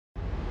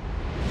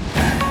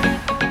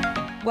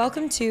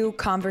Welcome to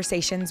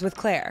Conversations with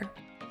Claire.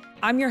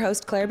 I'm your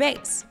host, Claire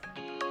Bates.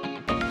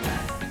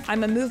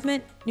 I'm a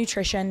movement,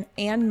 nutrition,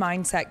 and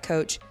mindset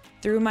coach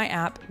through my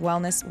app,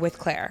 Wellness with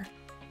Claire.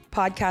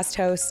 Podcast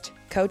host,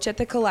 coach at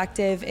the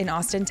Collective in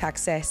Austin,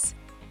 Texas,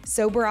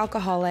 sober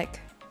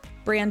alcoholic,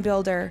 brand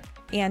builder,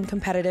 and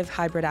competitive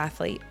hybrid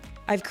athlete.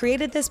 I've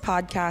created this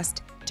podcast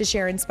to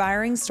share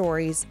inspiring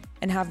stories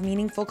and have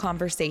meaningful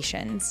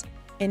conversations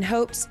in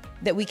hopes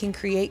that we can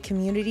create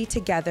community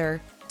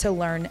together to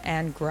learn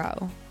and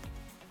grow.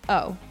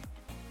 Oh,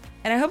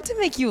 and I hope to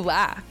make you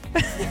laugh.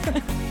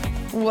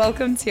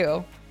 Welcome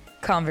to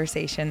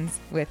Conversations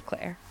with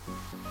Claire.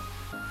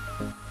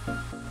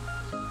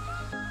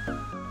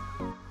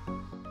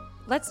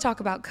 Let's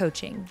talk about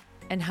coaching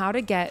and how to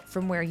get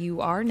from where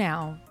you are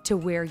now to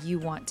where you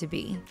want to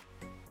be.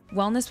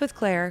 Wellness with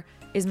Claire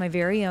is my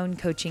very own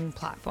coaching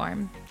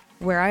platform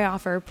where I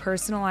offer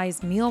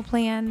personalized meal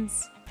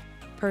plans,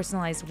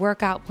 personalized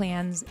workout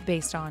plans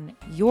based on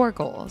your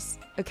goals,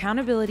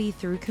 accountability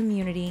through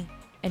community,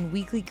 and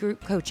weekly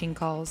group coaching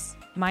calls,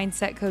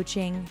 mindset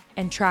coaching,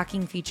 and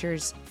tracking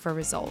features for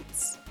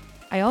results.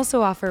 I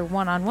also offer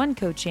one-on-one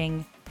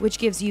coaching, which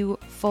gives you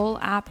full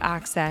app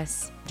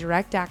access,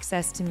 direct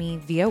access to me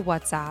via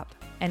WhatsApp,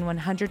 and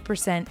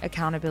 100%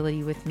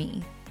 accountability with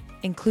me,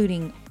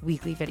 including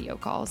weekly video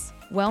calls.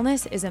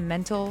 Wellness is a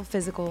mental,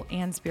 physical,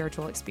 and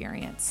spiritual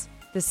experience.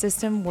 The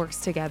system works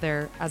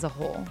together as a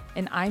whole,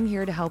 and I'm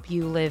here to help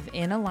you live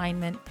in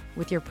alignment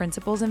with your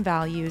principles and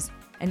values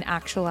and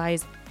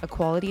actualize a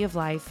quality of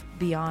life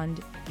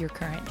beyond your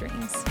current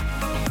dreams.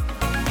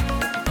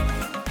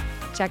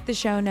 Check the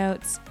show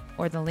notes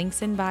or the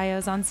links in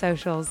bios on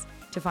socials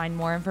to find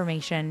more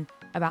information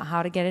about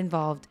how to get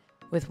involved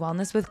with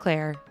Wellness with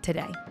Claire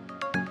today.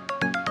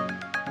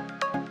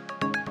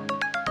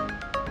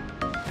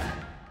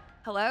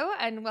 Hello,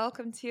 and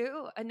welcome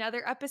to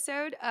another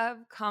episode of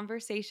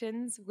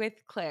Conversations with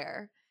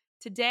Claire.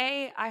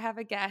 Today, I have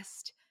a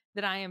guest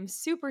that I am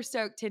super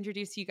stoked to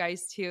introduce you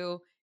guys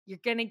to. You're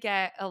going to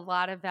get a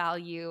lot of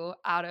value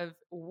out of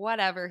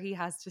whatever he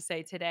has to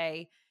say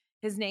today.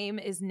 His name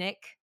is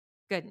Nick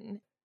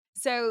Goodin.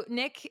 So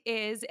Nick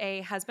is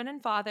a husband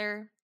and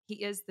father. He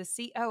is the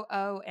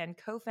COO and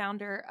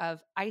co-founder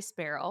of Ice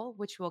Barrel,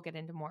 which we'll get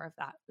into more of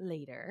that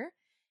later.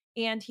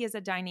 And he is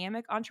a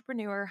dynamic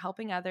entrepreneur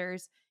helping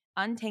others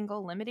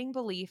untangle limiting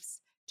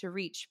beliefs to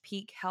reach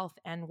peak health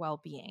and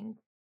well-being.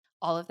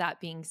 All of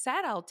that being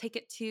said, I'll take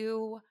it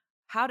to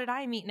how did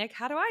I meet Nick?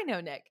 How do I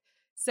know Nick?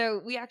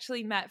 So we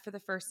actually met for the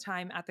first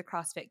time at the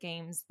CrossFit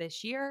Games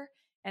this year,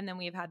 and then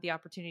we have had the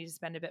opportunity to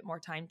spend a bit more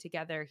time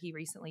together. He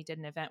recently did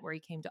an event where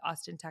he came to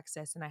Austin,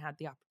 Texas, and I had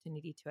the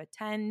opportunity to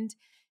attend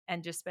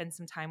and just spend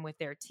some time with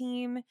their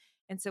team.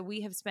 And so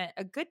we have spent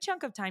a good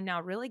chunk of time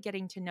now really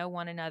getting to know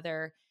one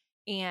another,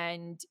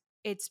 and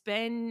it's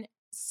been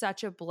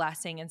such a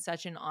blessing and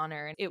such an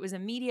honor. And it was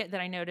immediate that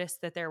I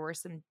noticed that there were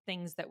some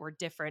things that were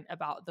different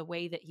about the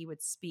way that he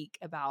would speak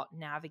about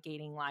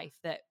navigating life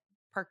that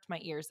perked my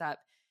ears up.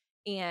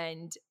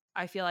 And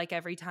I feel like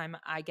every time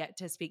I get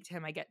to speak to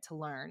him, I get to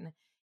learn.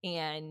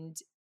 And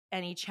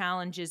he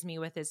challenges me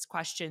with his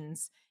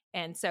questions.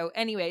 And so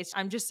anyways,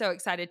 I'm just so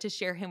excited to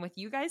share him with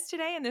you guys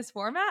today in this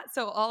format.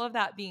 So all of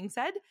that being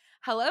said,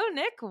 hello,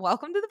 Nick.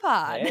 Welcome to the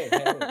pod.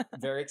 Hey,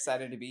 very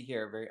excited to be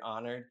here. Very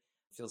honored.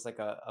 Feels like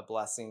a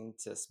blessing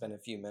to spend a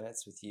few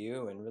minutes with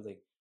you and really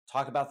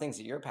talk about things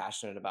that you're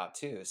passionate about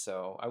too.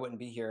 So I wouldn't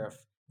be here if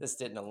this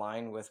didn't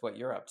align with what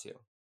you're up to.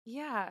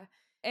 Yeah.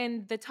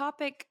 And the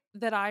topic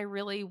that I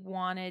really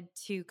wanted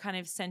to kind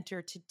of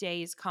center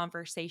today's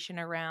conversation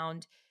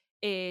around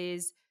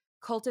is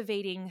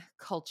cultivating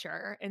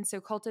culture. And so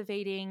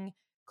cultivating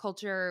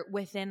culture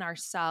within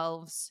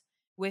ourselves,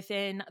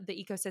 within the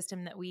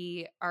ecosystem that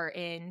we are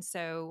in.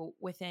 So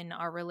within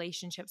our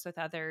relationships with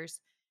others,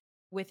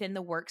 within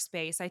the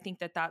workspace. I think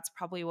that that's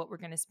probably what we're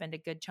going to spend a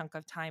good chunk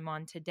of time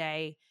on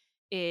today,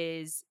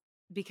 is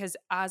because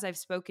as I've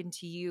spoken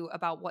to you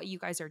about what you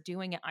guys are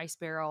doing at Ice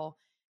Barrel,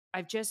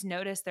 I've just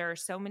noticed there are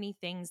so many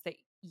things that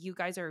you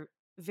guys are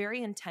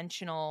very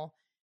intentional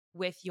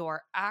with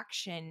your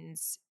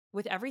actions,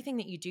 with everything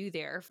that you do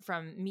there,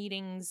 from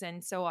meetings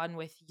and so on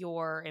with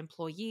your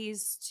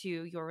employees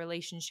to your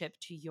relationship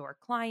to your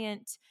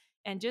client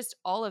and just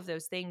all of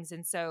those things.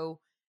 And so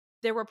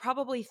there were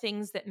probably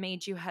things that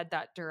made you head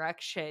that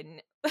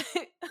direction.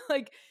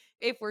 Like,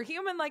 if we're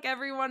human like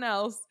everyone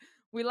else,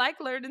 we like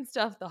learning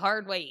stuff the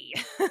hard way.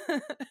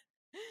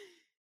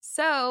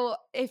 So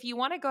if you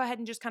want to go ahead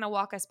and just kind of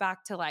walk us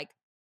back to like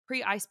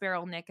pre-Ice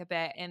Barrel Nick a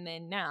bit, and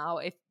then now,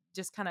 if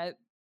just kind of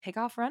take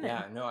off running.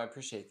 Yeah, no, I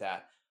appreciate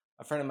that.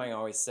 A friend of mine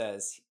always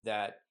says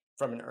that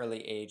from an early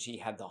age, he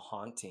had the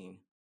haunting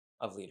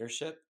of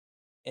leadership.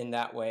 In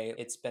that way,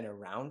 it's been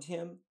around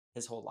him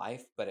his whole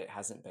life, but it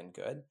hasn't been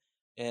good.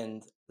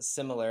 And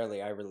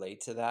similarly, I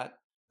relate to that.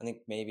 I think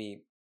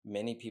maybe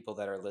many people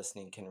that are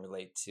listening can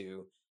relate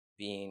to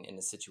being in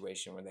a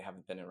situation where they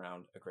haven't been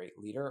around a great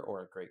leader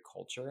or a great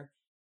culture.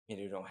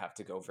 You don't have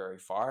to go very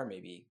far,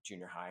 maybe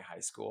junior high,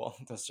 high school.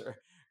 Those are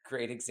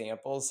great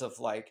examples of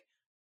like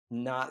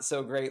not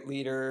so great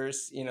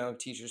leaders,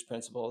 teachers,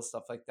 principals,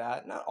 stuff like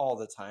that. Not all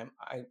the time.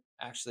 I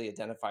actually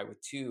identify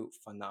with two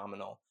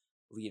phenomenal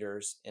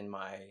leaders in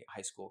my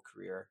high school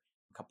career,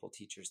 a couple of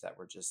teachers that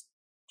were just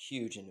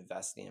huge in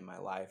investing in my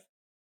life.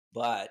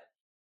 But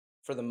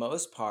for the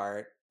most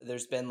part,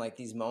 there's been like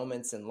these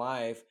moments in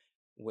life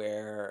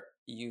where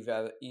you've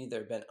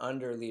either been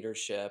under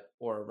leadership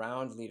or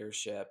around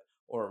leadership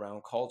or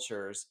around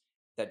cultures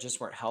that just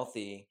weren't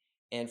healthy.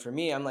 And for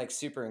me, I'm like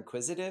super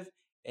inquisitive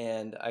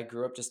and I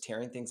grew up just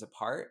tearing things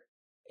apart.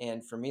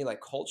 And for me,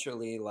 like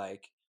culturally,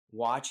 like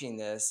watching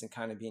this and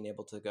kind of being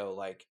able to go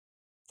like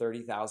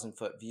 30,000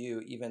 foot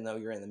view, even though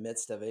you're in the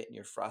midst of it and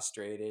you're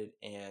frustrated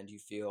and you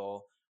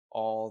feel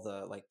all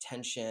the like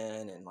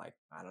tension and like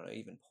I don't know,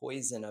 even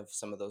poison of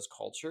some of those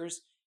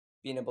cultures,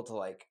 being able to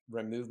like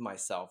remove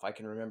myself. I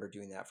can remember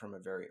doing that from a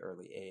very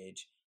early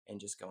age and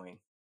just going,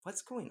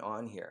 what's going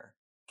on here?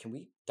 Can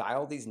we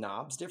dial these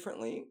knobs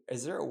differently?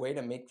 Is there a way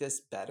to make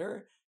this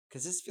better?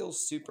 Because this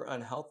feels super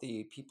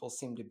unhealthy. People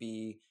seem to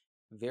be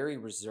very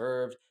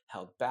reserved,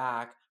 held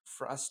back,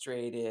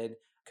 frustrated,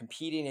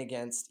 competing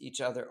against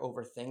each other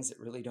over things that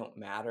really don't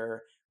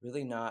matter,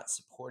 really not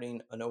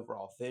supporting an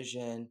overall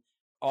vision.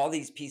 All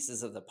these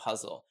pieces of the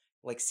puzzle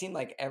like seemed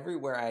like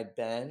everywhere I'd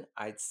been,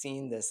 I'd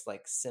seen this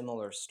like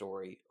similar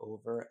story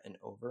over and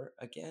over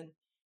again.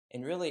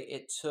 And really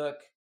it took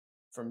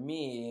for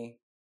me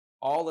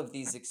all of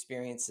these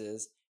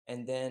experiences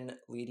and then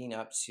leading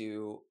up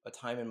to a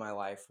time in my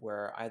life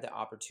where I had the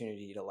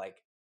opportunity to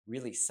like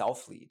really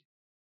self lead.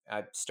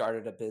 I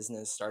started a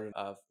business, started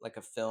like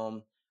a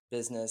film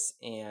business,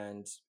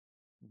 and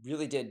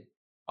really did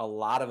a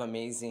lot of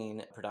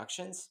amazing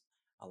productions,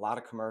 a lot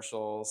of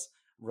commercials,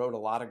 wrote a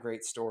lot of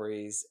great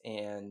stories,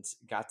 and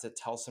got to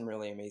tell some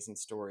really amazing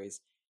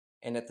stories.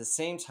 And at the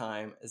same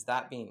time as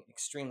that being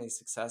extremely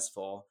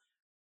successful,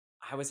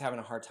 I was having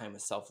a hard time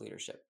with self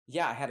leadership.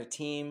 Yeah, I had a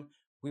team.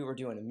 We were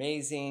doing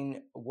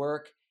amazing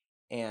work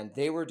and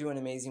they were doing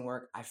amazing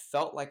work. I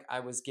felt like I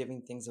was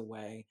giving things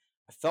away.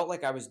 I felt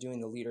like I was doing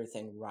the leader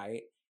thing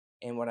right.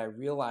 And what I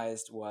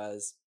realized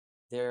was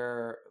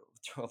there,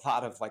 through a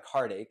lot of like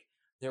heartache,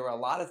 there were a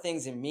lot of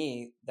things in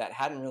me that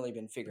hadn't really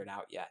been figured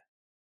out yet,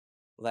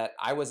 that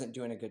I wasn't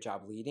doing a good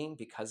job leading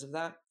because of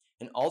that.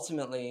 And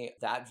ultimately,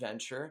 that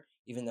venture,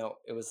 even though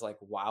it was like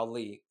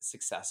wildly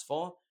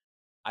successful,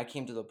 I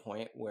came to the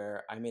point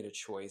where I made a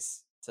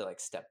choice to like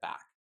step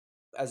back.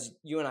 As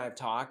you and I have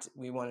talked,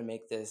 we want to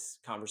make this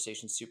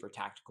conversation super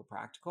tactical,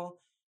 practical.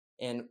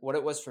 And what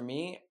it was for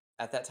me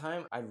at that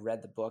time, I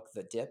read the book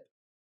The Dip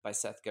by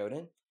Seth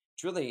Godin,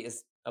 which really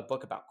is a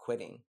book about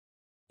quitting.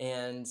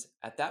 And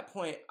at that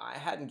point, I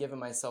hadn't given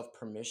myself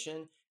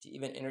permission to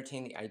even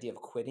entertain the idea of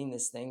quitting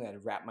this thing that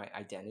had wrapped my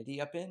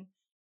identity up in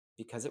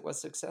because it was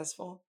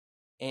successful.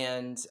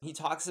 And he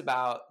talks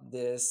about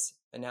this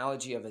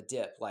analogy of a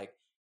dip. Like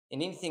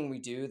in anything we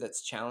do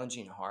that's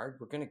challenging and hard,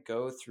 we're going to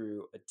go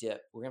through a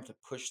dip. We're going to have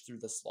to push through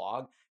the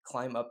slog,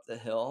 climb up the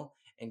hill,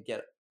 and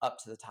get up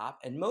to the top.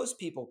 And most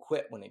people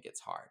quit when it gets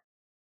hard.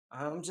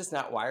 I'm just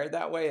not wired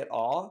that way at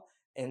all.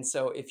 And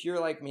so if you're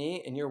like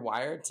me and you're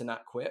wired to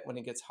not quit when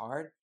it gets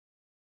hard,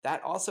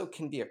 that also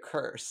can be a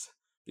curse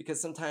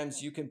because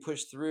sometimes you can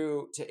push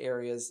through to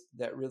areas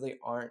that really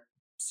aren't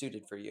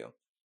suited for you.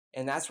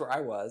 And that's where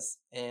I was.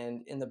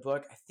 And in the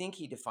book, I think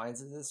he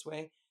defines it this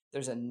way.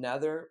 There's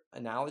another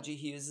analogy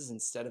he uses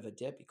instead of a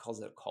dip. He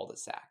calls it a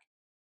cul-de-sac.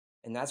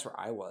 And that's where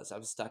I was. I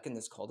was stuck in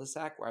this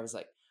cul-de-sac where I was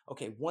like,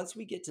 okay, once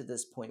we get to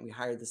this point, we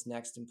hire this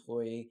next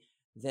employee,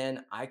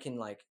 then I can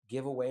like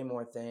give away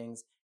more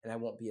things and I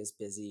won't be as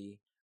busy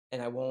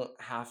and I won't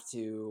have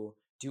to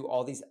do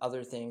all these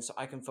other things. So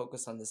I can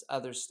focus on this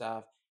other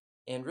stuff.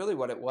 And really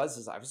what it was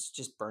is I was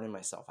just burning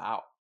myself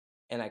out.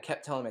 And I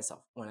kept telling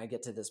myself when I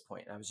get to this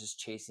point, I was just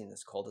chasing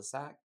this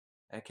cul-de-sac.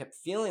 And I kept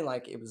feeling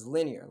like it was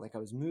linear, like I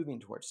was moving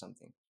towards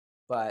something.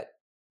 But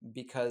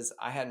because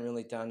I hadn't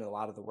really done a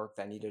lot of the work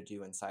that I needed to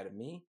do inside of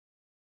me,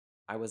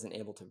 I wasn't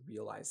able to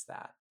realize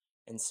that.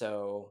 And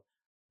so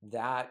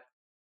that,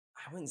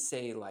 I wouldn't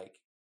say like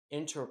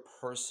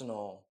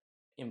interpersonal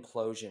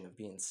implosion of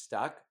being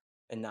stuck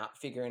and not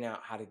figuring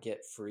out how to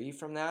get free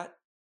from that,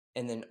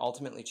 and then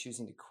ultimately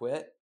choosing to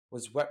quit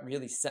was what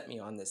really set me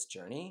on this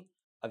journey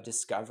of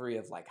discovery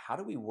of like, how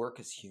do we work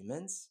as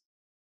humans?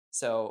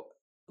 So,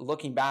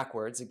 looking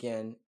backwards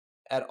again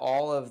at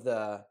all of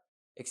the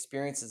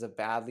experiences of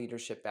bad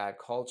leadership, bad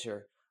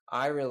culture,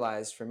 I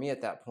realized for me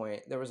at that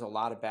point, there was a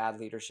lot of bad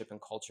leadership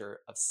and culture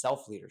of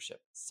self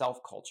leadership, self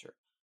culture,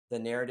 the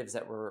narratives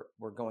that were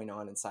going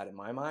on inside of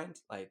my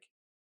mind, like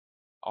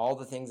all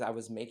the things I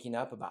was making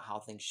up about how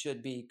things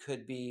should be,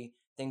 could be,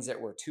 things that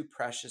were too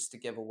precious to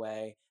give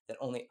away that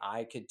only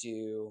I could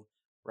do,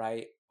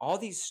 right? All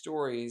these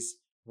stories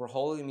were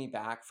holding me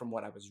back from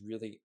what I was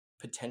really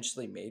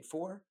potentially made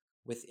for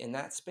within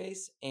that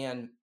space.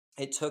 And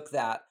it took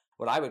that,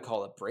 what I would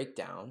call a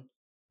breakdown,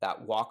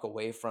 that walk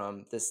away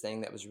from this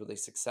thing that was really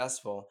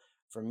successful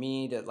for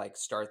me to like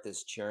start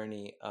this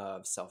journey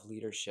of self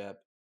leadership,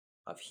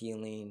 of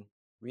healing,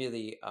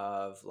 really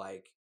of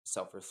like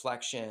self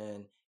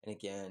reflection, and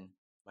again,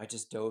 I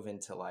just dove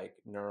into like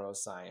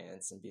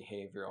neuroscience and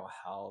behavioral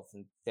health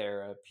and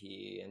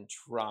therapy and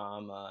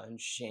trauma and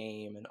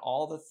shame and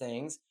all the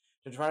things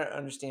to try to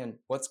understand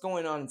what's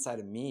going on inside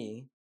of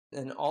me.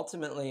 And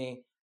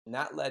ultimately,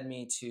 that led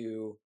me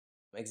to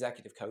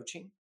executive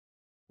coaching,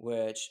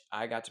 which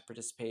I got to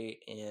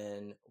participate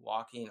in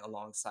walking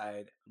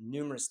alongside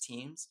numerous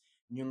teams,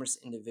 numerous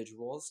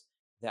individuals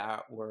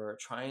that were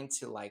trying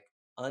to like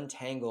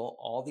untangle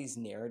all these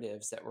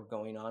narratives that were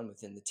going on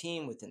within the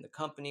team, within the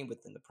company,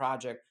 within the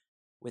project,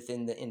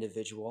 within the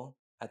individual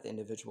at the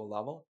individual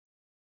level.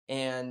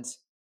 And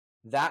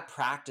that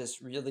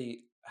practice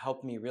really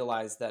helped me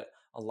realize that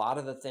a lot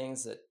of the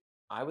things that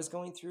I was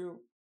going through,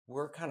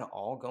 we're kind of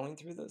all going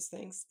through those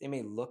things. They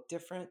may look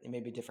different, they may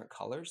be different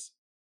colors,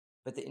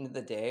 but at the end of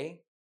the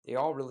day, they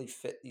all really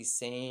fit these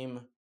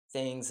same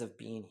things of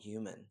being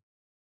human.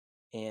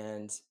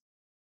 And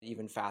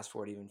even fast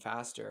forward even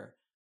faster,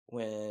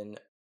 when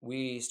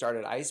we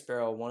started Ice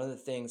Barrel, one of the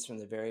things from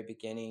the very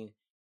beginning,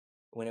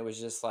 when it was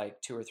just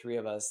like two or three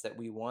of us, that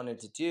we wanted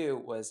to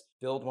do was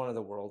build one of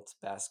the world's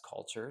best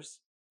cultures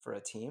for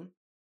a team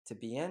to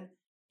be in.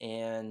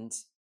 And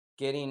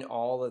getting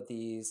all of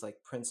these like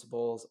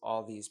principles,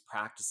 all these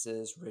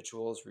practices,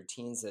 rituals,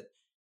 routines that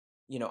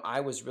I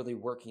was really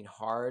working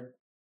hard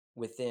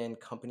within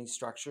company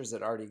structures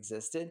that already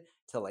existed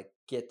to like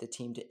get the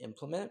team to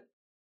implement.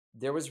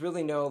 There was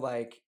really no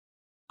like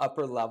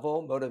upper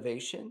level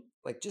motivation,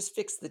 like just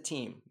fix the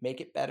team,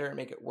 make it better,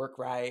 make it work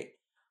right.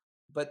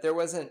 But there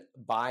wasn't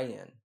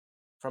buy-in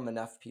from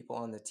enough people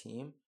on the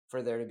team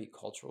for there to be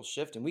cultural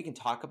shift. And we can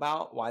talk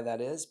about why that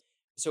is.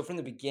 So from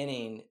the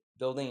beginning,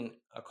 building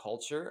a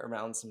culture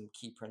around some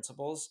key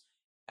principles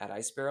at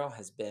Ice Barrel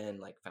has been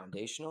like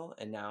foundational.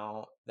 And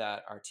now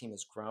that our team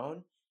has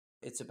grown,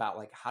 it's about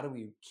like how do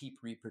we keep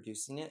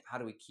reproducing it? How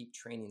do we keep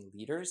training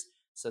leaders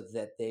so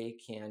that they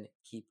can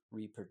keep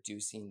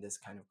reproducing this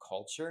kind of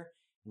culture?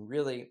 And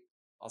really,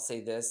 I'll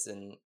say this,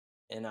 and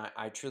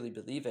I truly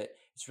believe it.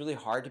 It's really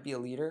hard to be a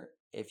leader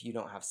if you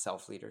don't have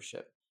self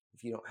leadership,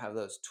 if you don't have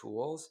those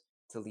tools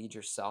to lead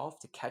yourself,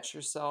 to catch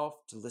yourself,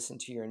 to listen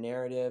to your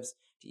narratives,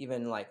 to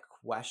even like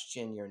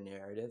question your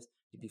narratives,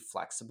 to be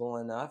flexible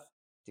enough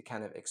to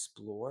kind of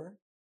explore.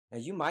 Now,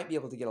 you might be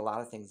able to get a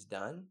lot of things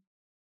done.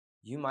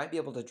 You might be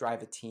able to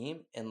drive a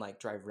team and like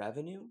drive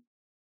revenue,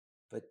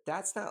 but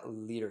that's not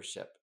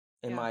leadership,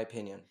 in Yeah. my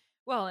opinion.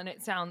 Well, and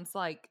it sounds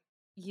like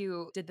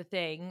you did the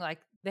thing, like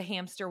the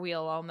hamster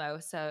wheel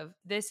almost of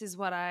this is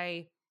what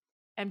I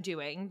am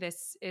doing.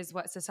 This is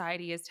what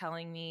society is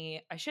telling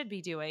me I should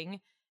be doing.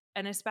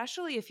 And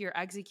especially if you're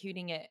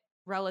executing it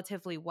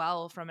relatively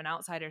well from an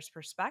outsider's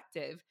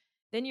perspective,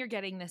 then you're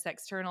getting this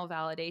external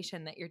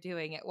validation that you're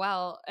doing it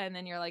well. And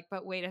then you're like,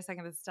 but wait a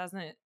second, this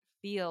doesn't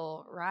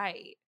feel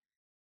right.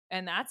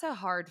 And that's a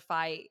hard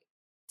fight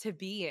to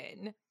be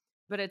in,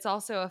 but it's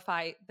also a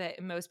fight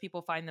that most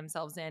people find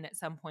themselves in at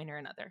some point or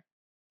another.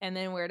 And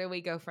then where do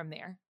we go from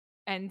there?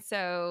 And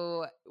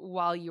so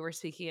while you were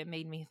speaking, it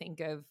made me think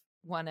of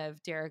one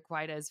of Derek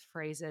White's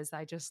phrases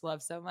I just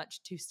love so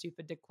much, too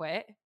stupid to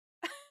quit.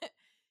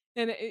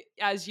 And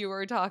as you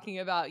were talking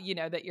about,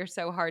 that you're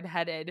so hard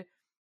headed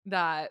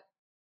that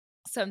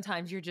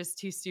sometimes you're just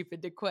too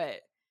stupid to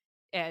quit.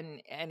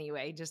 And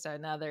anyway, just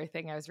another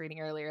thing I was reading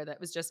earlier that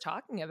was just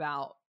talking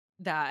about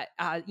that,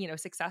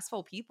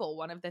 successful people,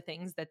 one of the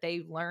things that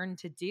they learn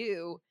to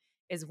do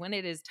is when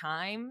it is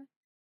time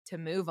to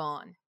move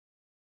on.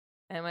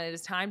 And when it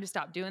is time to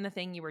stop doing the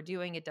thing you were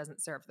doing, it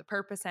doesn't serve the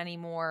purpose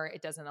anymore.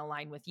 It doesn't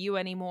align with you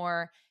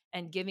anymore.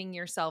 And giving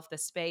yourself the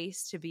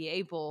space to be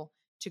able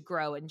to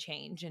grow and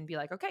change and be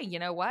like, okay, you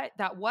know what?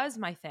 That was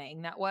my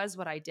thing. That was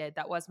what I did.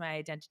 That was my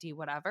identity,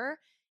 whatever.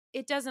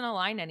 It doesn't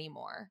align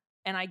anymore.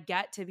 And I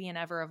get to be an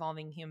ever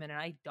evolving human and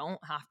I don't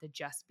have to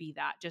just be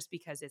that just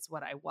because it's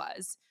what I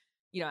was.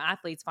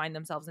 Athletes find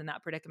themselves in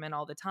that predicament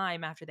all the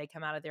time after they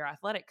come out of their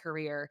athletic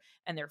career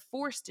and they're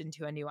forced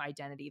into a new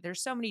identity.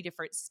 There's so many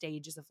different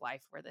stages of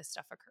life where this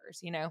stuff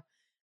occurs.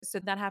 So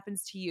that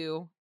happens to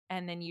you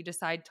and then you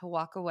decide to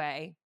walk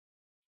away.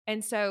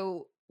 And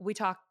so we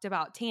talked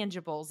about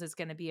tangibles is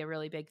going to be a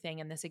really big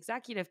thing, and this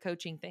executive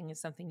coaching thing is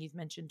something you've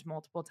mentioned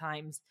multiple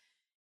times.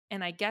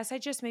 And I guess I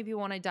just maybe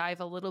want to dive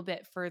a little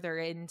bit further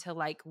into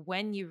like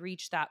when you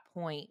reach that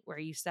point where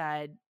you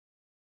said,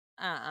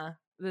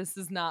 this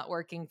is not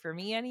working for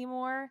me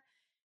anymore.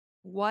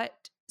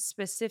 What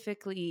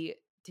specifically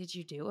did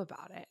you do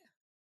about it?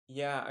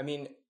 Yeah, I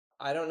mean,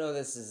 I don't know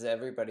this is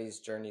everybody's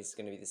journey is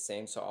going to be the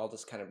same, so I'll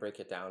just kind of break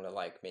it down to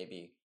like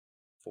maybe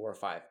four or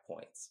five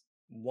points.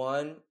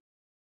 One,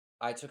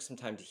 I took some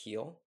time to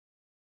heal.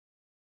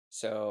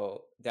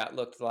 So that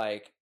looked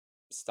like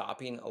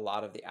stopping a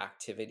lot of the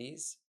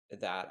activities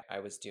that I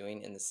was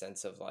doing in the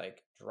sense of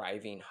like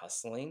driving,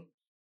 hustling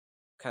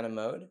kind of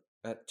mode.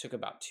 That took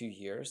about 2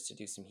 years to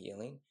do some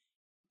healing.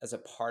 As a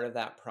part of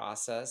that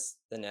process,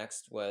 the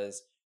next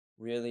was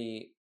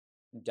really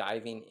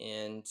diving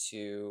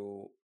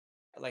into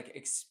like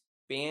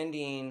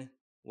expanding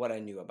what I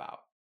knew about.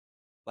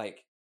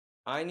 Like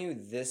I knew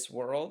this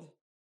world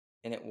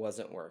and it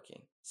wasn't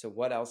working. So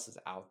what else is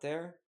out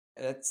there?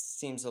 That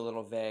seems a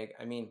little vague.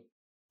 I mean,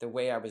 the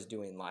way I was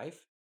doing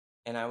life,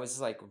 and I was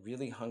like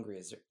really hungry.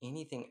 Is there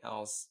anything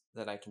else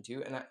that I can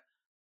do? And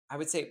I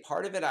would say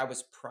part of it I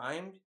was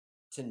primed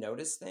to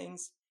notice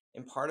things,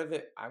 and part of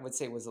it I would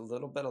say was a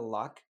little bit of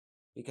luck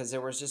because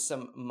there was just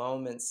some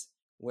moments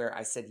where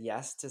I said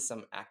yes to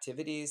some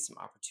activities, some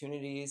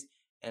opportunities,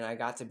 and I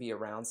got to be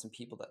around some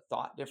people that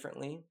thought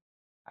differently.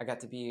 I got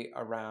to be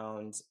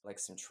around like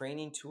some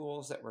training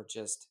tools that were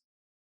just,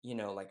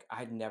 like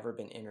I'd never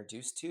been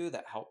introduced to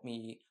that helped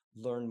me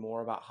learn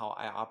more about how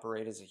I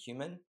operate as a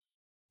human.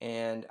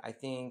 And I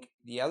think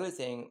the other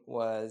thing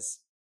was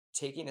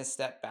taking a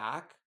step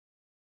back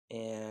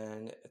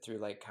and through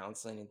like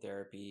counseling and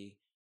therapy,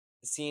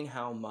 seeing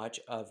how much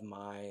of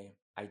my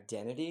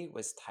identity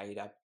was tied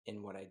up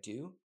in what I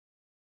do.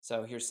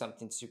 So here's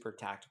something super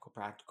tactical,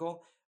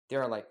 practical.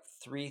 There are like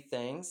three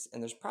things,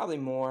 and there's probably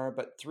more,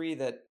 but three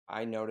that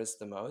I notice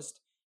the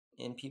most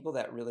in people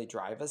that really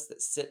drive us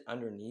that sit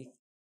underneath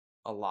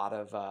a lot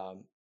of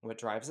what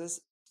drives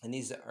us. And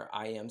these are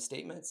I am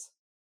statements.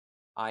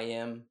 I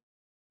am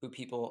who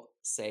people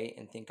say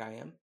and think I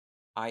am.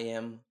 I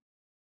am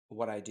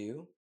what I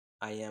do.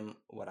 I am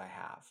what I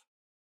have.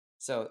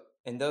 So,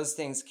 and those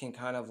things can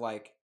kind of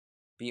like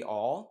be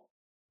all.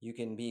 You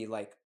can be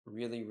like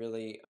really,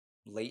 really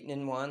latent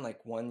in one,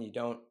 like one you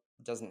don't,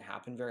 doesn't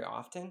happen very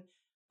often.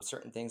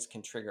 Certain things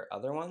can trigger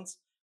other ones,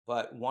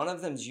 but one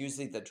of them is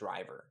usually the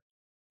driver.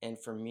 And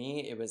for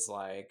me, it was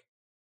like,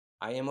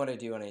 I am what I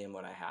do and I am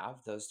what I have.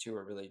 Those two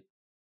are really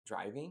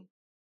driving.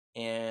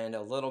 And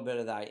a little bit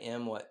of the I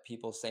am what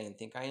people say and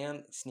think I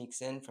am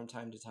sneaks in from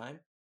time to time.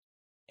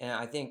 And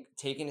I think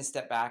taking a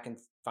step back and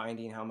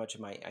finding how much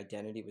of my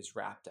identity was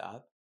wrapped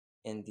up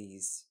in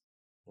these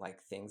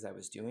like things I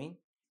was doing.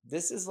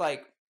 This is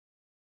like,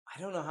 I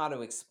don't know how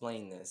to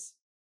explain this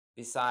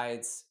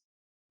besides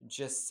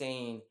just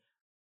saying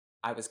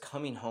I was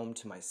coming home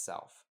to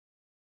myself.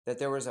 That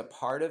there was a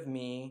part of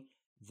me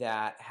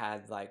that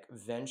had like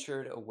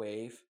ventured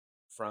away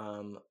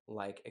from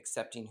like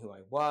accepting who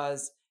I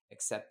was,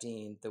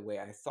 accepting the way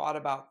I thought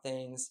about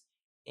things.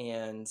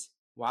 And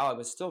while I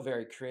was still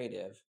very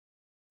creative,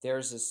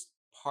 there's this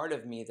part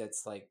of me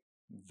that's like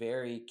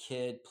very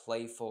kid,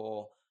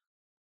 playful,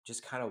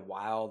 just kind of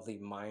wildly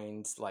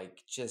minds,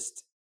 like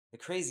just the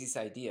craziest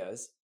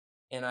ideas.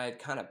 And I had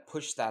kind of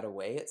pushed that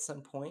away at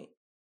some point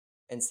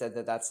and said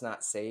that that's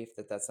not safe,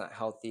 that that's not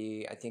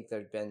healthy. I think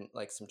there'd been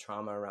like some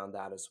trauma around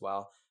that as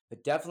well,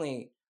 but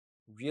definitely,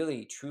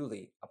 really,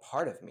 truly a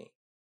part of me.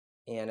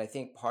 And I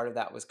think part of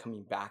that was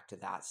coming back to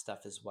that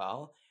stuff as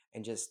well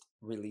and just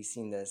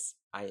releasing this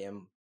I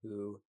am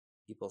who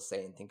people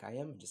say and think I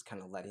am and just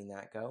kind of letting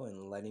that go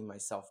and letting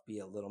myself be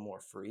a little more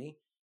free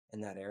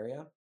in that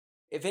area.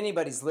 If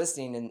anybody's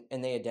listening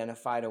and they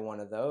identify to one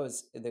of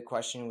those, the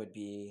question would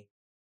be,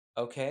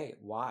 okay,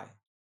 why?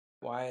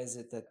 Why is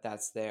it that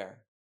that's there?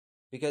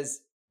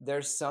 Because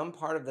there's some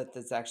part of that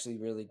that's actually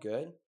really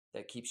good,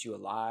 that keeps you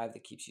alive,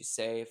 that keeps you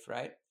safe,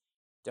 right?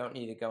 Don't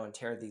need to go and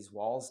tear these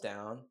walls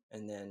down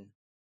and then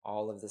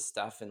all of the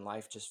stuff in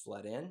life just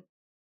flood in,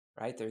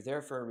 right? They're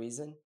there for a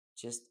reason.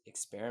 Just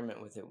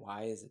experiment with it.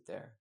 Why is it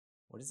there?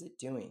 What is it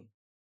doing?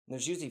 And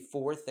there's usually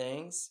four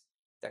things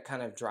that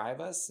kind of drive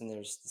us, and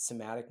there's the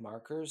somatic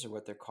markers, or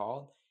what they're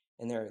called,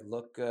 and they're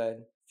look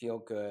good, feel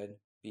good,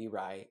 be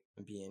right,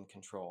 and be in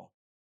control.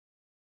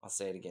 I'll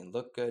say it again: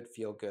 look good,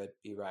 feel good,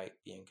 be right,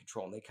 be in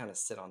control. And they kind of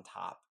sit on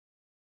top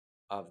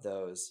of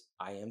those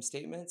I am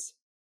statements.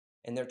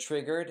 And they're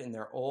triggered and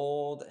they're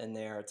old and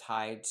they're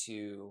tied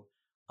to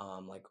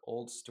like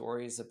old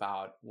stories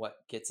about what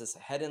gets us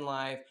ahead in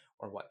life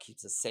or what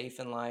keeps us safe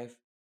in life.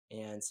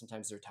 And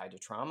sometimes they're tied to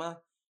trauma.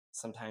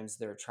 Sometimes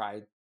they're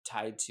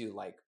tied to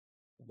like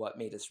what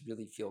made us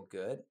really feel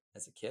good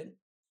as a kid.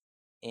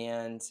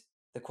 And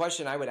the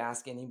question I would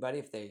ask anybody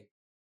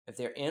if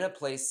they're in a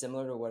place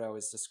similar to what I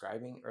was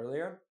describing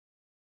earlier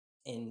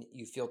and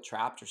you feel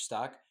trapped or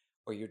stuck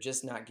or you're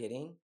just not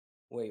getting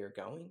where you're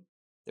going,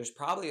 there's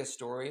probably a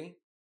story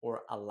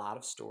or a lot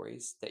of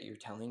stories that you're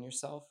telling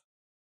yourself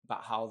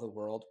about how the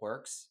world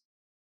works,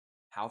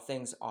 how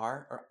things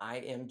are, or I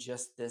am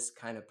just this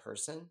kind of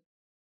person.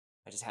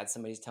 I just had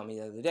somebody tell me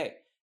the other day,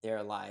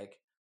 they're like,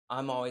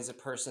 I'm always a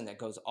person that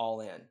goes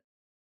all in.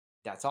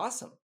 That's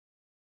awesome.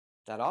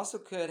 That also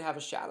could have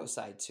a shadow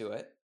side to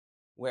it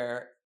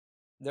where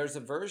there's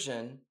a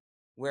version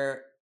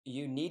where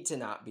you need to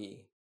not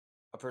be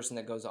a person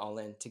that goes all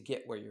in to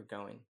get where you're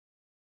going.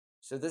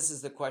 So this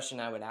is the question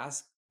I would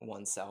ask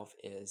oneself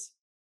is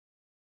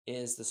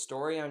the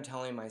story I'm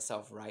telling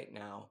myself right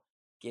now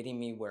getting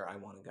me where I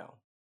want to go?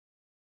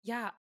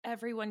 Yeah,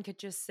 everyone could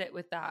just sit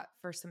with that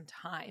for some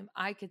time.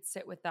 I could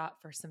sit with that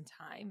for some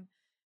time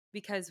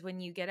because when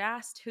you get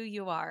asked who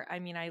you are, I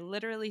mean, I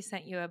literally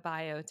sent you a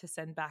bio to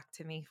send back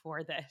to me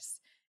for this,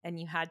 and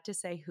you had to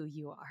say who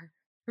you are,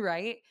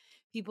 right?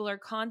 People are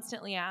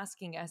constantly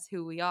asking us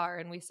who we are,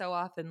 and we so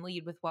often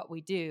lead with what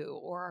we do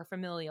or our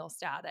familial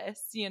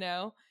status,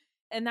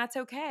 and that's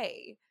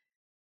okay.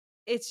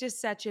 It's just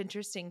such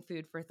interesting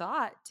food for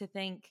thought to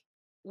think,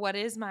 what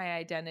is my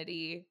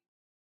identity?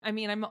 I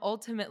mean, I'm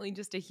ultimately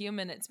just a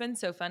human. It's been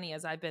so funny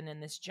as I've been in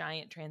this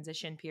giant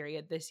transition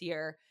period this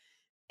year,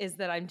 is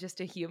that I'm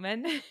just a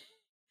human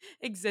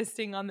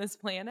existing on this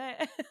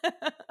planet,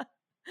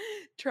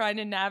 trying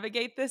to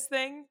navigate this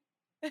thing.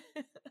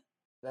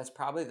 That's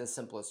probably the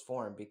simplest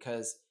form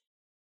because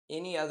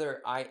any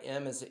other I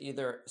am is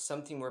either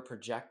something we're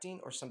projecting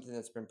or something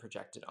that's been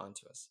projected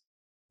onto us.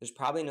 There's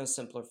probably no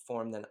simpler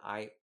form than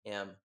I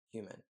am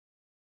human.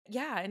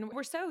 Yeah, and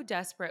we're so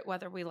desperate,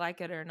 whether we like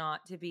it or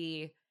not, to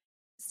be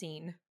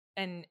seen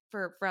and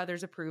for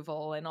others'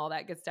 approval and all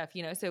that good stuff,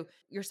 So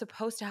you're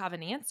supposed to have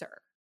an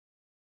answer,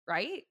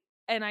 right?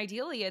 And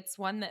ideally, it's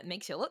one that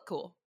makes you look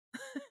cool.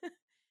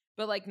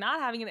 But like not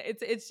having it,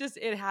 it's just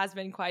it has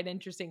been quite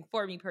interesting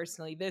for me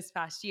personally this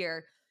past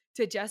year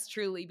to just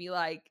truly be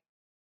like,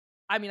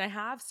 I mean, I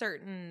have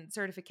certain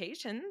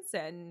certifications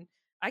and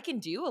I can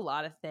do a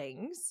lot of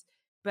things.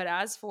 But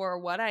as for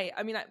what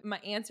my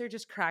answer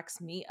just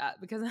cracks me up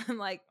because I'm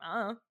like,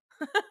 I'm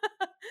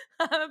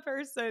a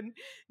person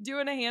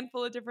doing a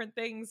handful of different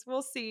things.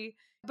 We'll see.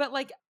 But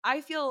like,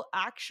 I feel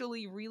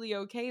actually really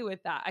okay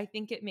with that. I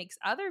think it makes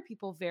other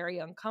people very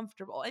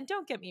uncomfortable. And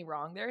don't get me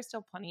wrong, there are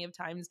still plenty of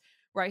times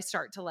where I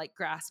start to like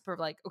grasp or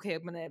like, okay,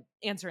 I'm going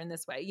to answer in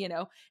this way.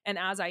 And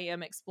as I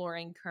am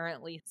exploring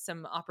currently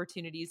some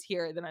opportunities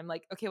here, then I'm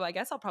like, okay, well, I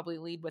guess I'll probably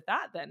lead with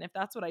that then if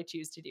that's what I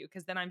choose to do.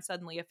 Cause then I'm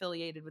suddenly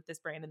affiliated with this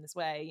brand in this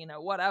way,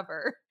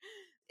 whatever.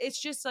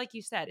 It's just like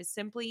you said, it's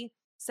simply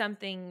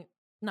something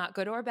not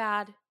good or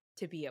bad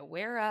to be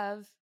aware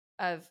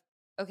of,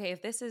 okay,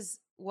 if this is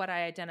what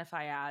I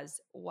identify as,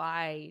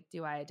 why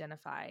do I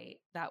identify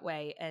that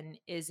way? And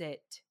is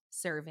it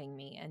serving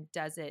me? And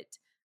does it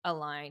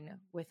align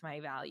with my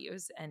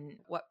values and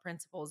what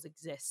principles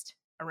exist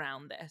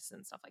around this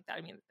and stuff like that?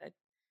 I mean,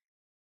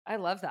 I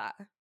love that.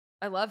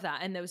 I love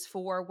that. And those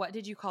four, what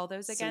did you call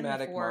those again? The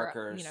Somatic four,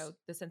 markers.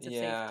 the sense of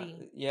Yeah.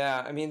 safety.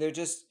 Yeah. I mean,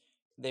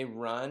 they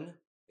run.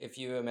 If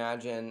you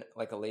imagine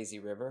like a lazy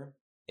river,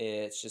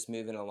 it's just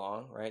moving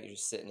along, right? You're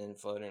just sitting and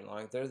floating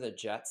along. They're the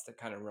jets that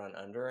kind of run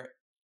under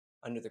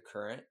the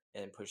current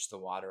and push the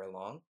water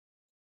along.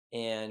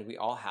 And we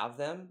all have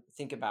them.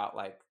 Think about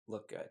like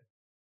look good,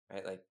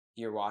 right? Like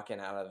you're walking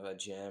out of a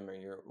gym or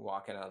you're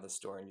walking out of the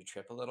store and you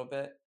trip a little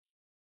bit.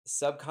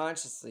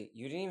 Subconsciously,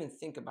 you didn't even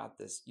think about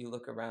this. You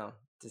look around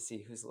to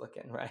see who's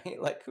looking,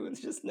 right? Like who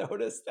just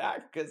noticed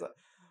that? Because,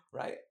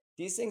 right,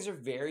 these things are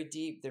very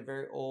deep. They're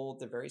very old.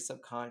 They're very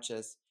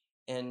subconscious.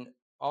 And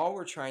all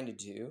we're trying to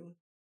do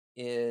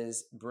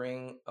is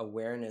bring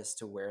awareness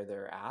to where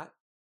they're at,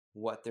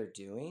 what they're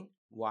doing,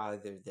 why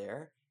they're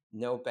there.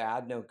 No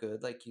bad, no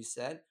good, like you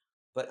said,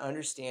 but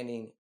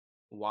understanding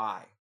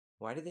why.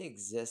 Why do they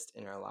exist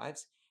in our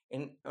lives?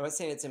 And I'm not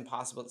saying it's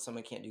impossible that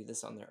someone can't do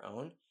this on their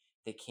own.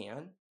 They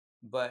can,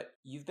 but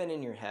you've been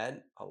in your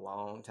head a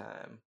long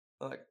time.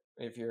 Like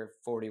if you're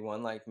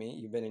 41 like me,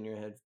 you've been in your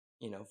head,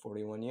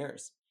 41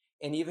 years.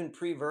 And even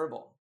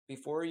pre-verbal,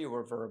 before you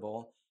were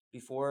verbal,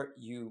 before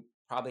you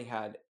probably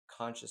had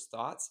conscious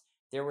thoughts,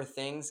 there were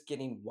things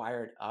getting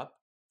wired up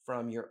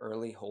from your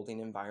early holding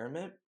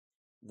environment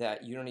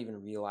that you don't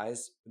even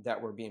realize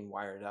that were being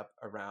wired up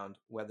around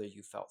whether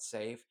you felt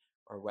safe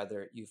or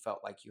whether you felt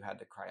like you had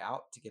to cry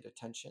out to get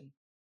attention.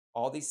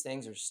 All these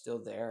things are still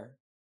there.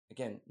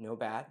 Again, no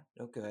bad,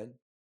 no good.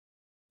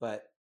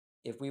 But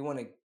if we want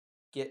to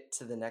get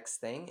to the next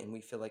thing and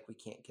we feel like we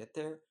can't get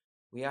there,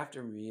 we have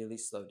to really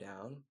slow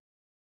down.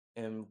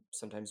 And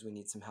sometimes we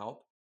need some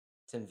help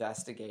to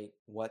investigate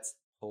what's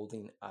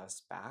holding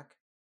us back.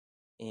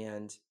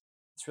 And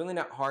it's really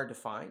not hard to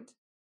find.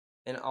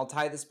 And I'll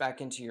tie this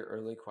back into your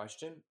early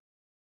question.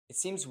 It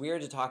seems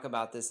weird to talk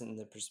about this in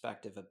the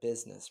perspective of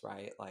business,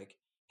 right? Like,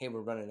 hey,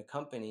 we're running a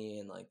company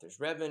and like there's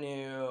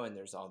revenue and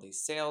there's all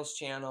these sales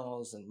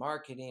channels and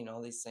marketing,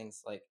 all these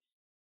things. Like,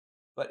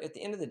 but at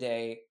the end of the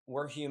day,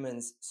 we're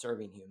humans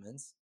serving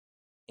humans.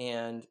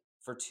 And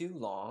for too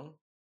long,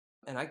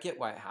 and I get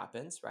why it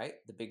happens, right?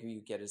 The bigger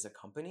you get as a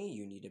company,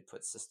 you need to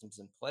put systems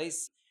in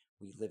place.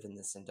 We live in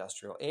this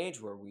industrial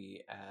age where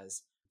we,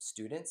 as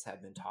students,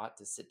 have been taught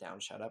to sit down,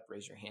 shut up,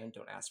 raise your hand,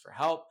 don't ask for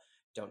help,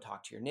 don't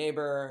talk to your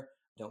neighbor,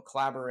 don't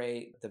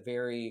collaborate. The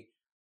very,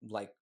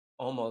 like,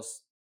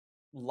 almost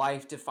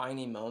life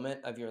defining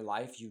moment of your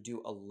life you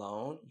do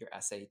alone, your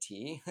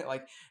SAT,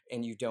 like,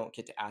 and you don't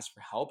get to ask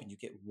for help and you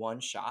get one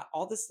shot.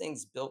 All this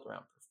thing's built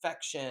around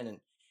perfection.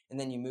 And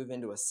then you move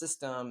into a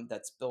system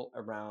that's built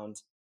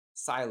around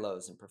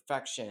silos and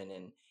perfection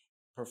and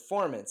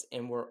performance.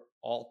 And we're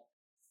all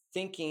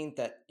thinking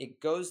that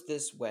it goes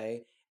this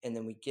way. And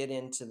then we get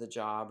into the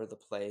job or the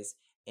place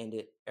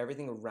and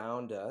everything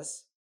around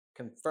us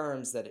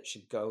confirms that it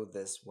should go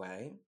this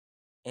way.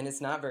 And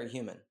it's not very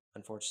human,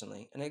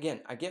 unfortunately. And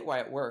again, I get why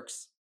it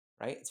works,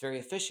 right? It's very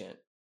efficient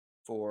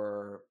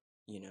for,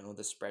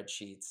 the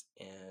spreadsheets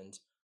and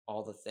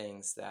all the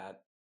things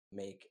that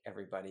make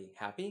everybody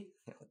happy.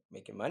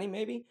 Making money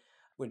maybe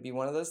would be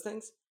one of those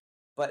things.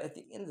 But at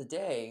the end of the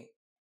day,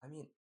 I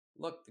mean,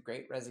 look, the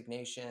great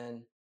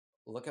resignation,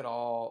 look at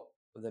all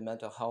the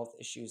mental health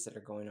issues that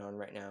are going on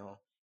right now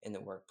in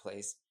the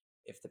workplace.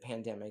 if the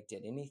pandemic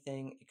did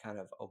anything, it kind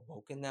of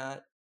awoken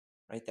that,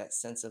 right? That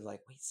sense of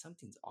like, wait,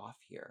 something's off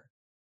here.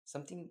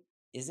 Something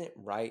isn't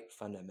right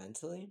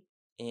fundamentally.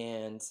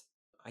 And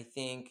I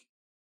think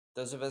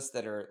those of us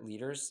that are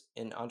leaders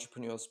in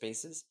entrepreneurial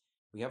spaces,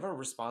 we have a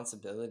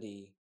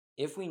responsibility,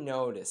 if we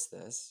notice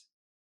this,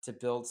 to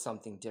build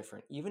something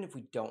different, even if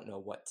we don't know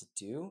what to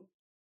do,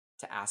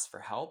 to ask for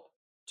help,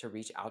 to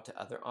reach out to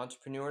other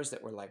entrepreneurs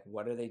that were like,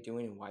 what are they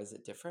doing and why is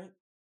it different?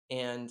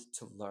 And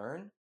to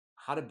learn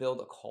how to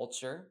build a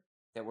culture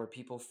that where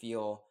people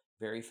feel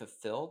very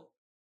fulfilled.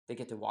 They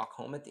get to walk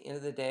home at the end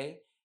of the day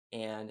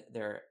and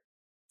they're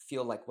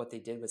feel like what they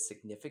did was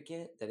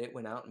significant, that it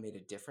went out and made a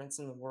difference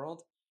in the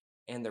world.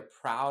 And they're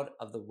proud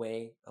of the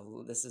way,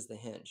 this is the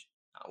hinge,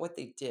 not what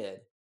they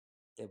did,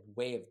 the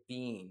way of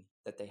being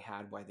that they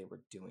had while they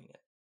were doing it.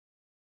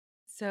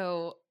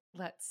 So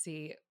let's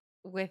see.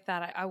 With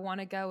that, I want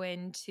to go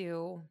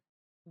into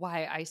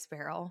why ice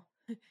barrel,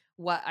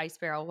 what ice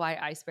barrel, why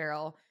ice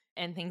barrel,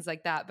 and things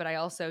like that. But I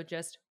also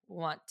just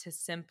want to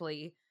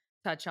simply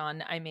touch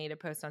on, I made a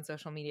post on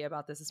social media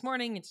about this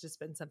morning. It's just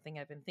been something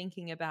I've been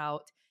thinking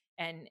about.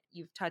 And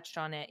you've touched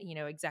on it.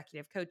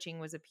 Executive coaching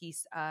was a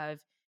piece of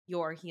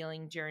your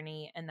healing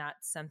journey. And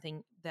that's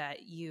something that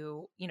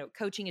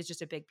coaching is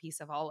just a big piece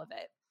of all of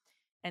it.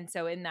 And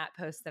so in that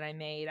post that I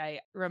made,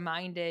 I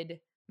reminded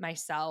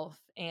myself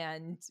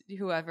and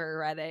whoever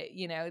read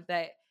it,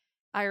 that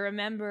I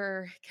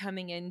remember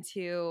coming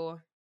into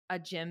a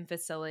gym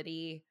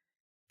facility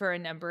for a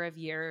number of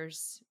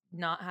years,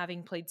 not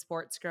having played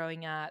sports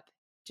growing up,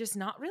 just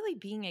not really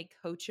being a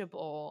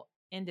coachable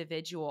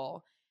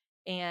individual.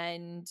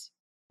 And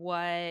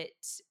what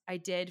I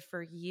did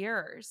for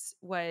years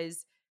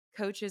was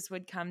coaches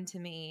would come to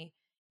me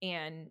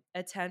and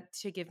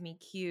attempt to give me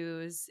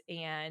cues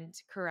and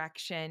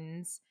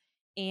corrections.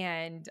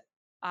 And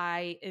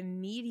I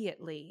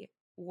immediately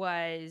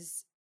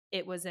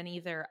it was an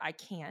either I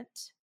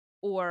can't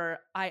or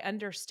I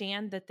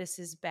understand that this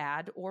is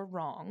bad or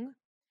wrong,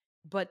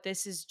 but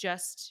this is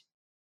just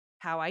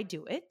how I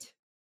do it.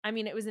 I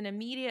mean, it was an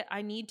immediate,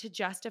 I need to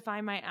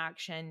justify my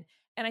action.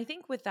 And I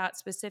think with that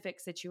specific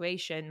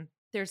situation,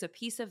 there's a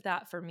piece of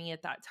that for me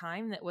at that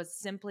time that was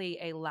simply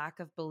a lack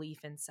of belief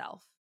in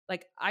self.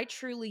 Like, I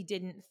truly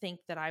didn't think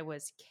that I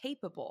was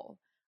capable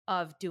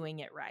of doing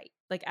it right,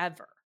 like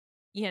ever.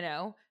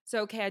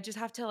 So, okay, I just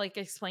have to like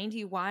explain to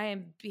you why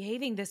I'm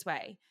behaving this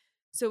way.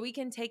 So we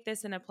can take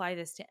this and apply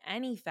this to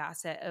any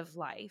facet of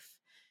life.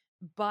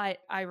 But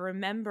I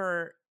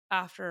remember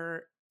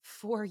after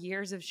 4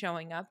 years of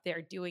showing up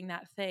there doing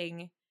that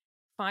thing,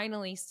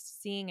 finally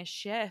seeing a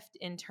shift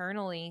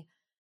internally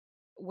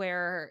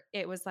where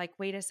it was like,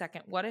 wait a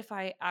second, what if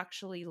I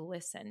actually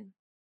listen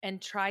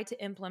and try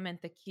to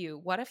implement the cue?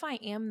 What if I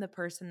am the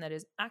person that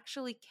is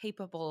actually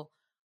capable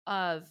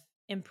of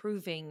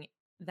improving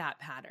that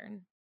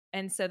pattern?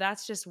 And so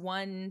that's just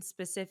one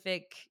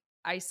specific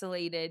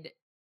isolated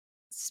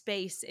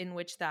space in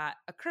which that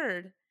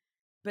occurred,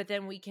 but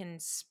then we can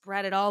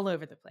spread it all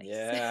over the place.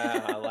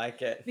 Yeah, I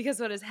like it. Because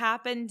what has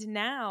happened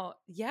now,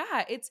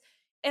 yeah,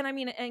 and I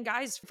mean, and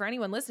guys, for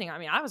anyone listening, I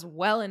mean, I was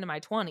well into my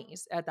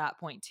 20s at that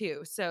point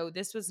too. So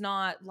this was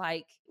not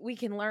like we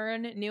can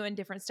learn new and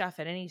different stuff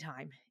at any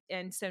time.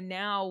 And so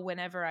now,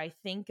 whenever I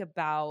think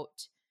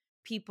about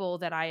people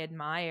that I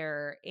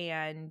admire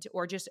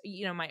or just,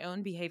 my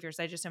own behaviors,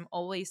 I just am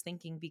always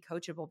thinking, be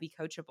coachable, be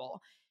coachable.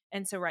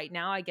 And so right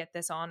now I get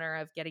this honor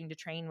of getting to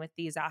train with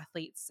these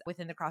athletes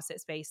within the CrossFit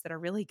space that are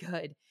really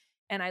good.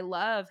 And I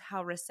love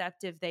how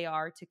receptive they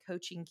are to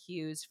coaching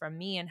cues from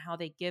me and how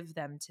they give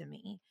them to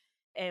me.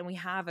 And we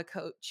have a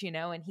coach,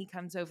 and he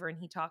comes over and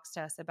he talks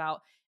to us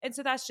about, and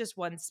so that's just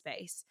one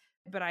space.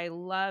 But I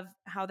love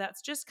how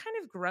that's just kind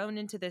of grown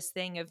into this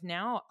thing of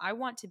now I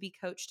want to be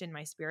coached in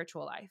my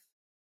spiritual life.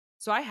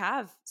 So I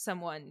have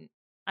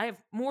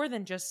more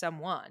than just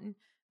someone,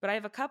 but I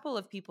have a couple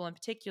of people in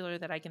particular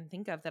that I can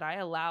think of that I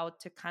allow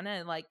to kind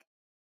of like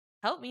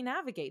help me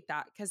navigate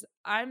that because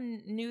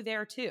I'm new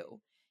there too.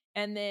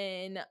 And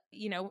then,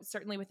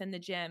 certainly within the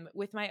gym,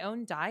 with my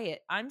own diet,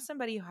 I'm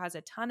somebody who has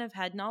a ton of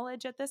head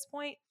knowledge at this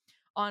point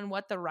on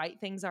what the right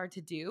things are to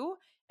do.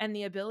 And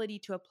the ability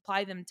to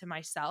apply them to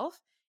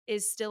myself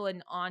is still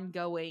an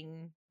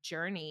ongoing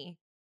journey.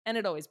 And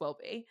it always will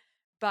be.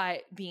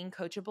 But being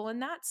coachable in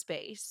that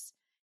space,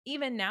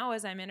 even now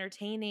as I'm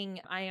entertaining,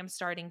 I am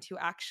starting to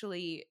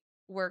actually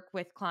work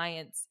with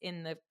clients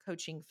in the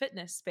coaching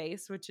fitness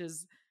space, which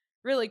is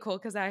really cool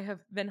because I have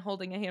been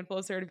holding a handful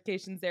of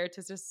certifications there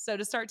to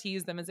start to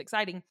use them is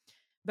exciting.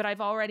 But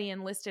I've already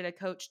enlisted a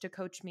coach to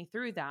coach me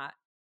through that.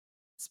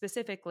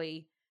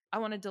 Specifically, I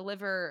want to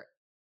deliver.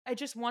 I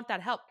just want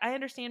that help. I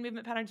understand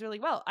movement patterns really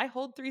well. I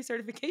hold 3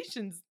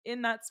 certifications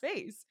in that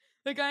space.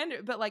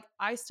 But like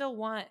I still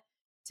want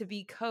to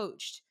be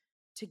coached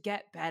to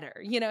get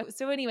better.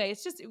 So anyway,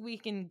 it's just we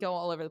can go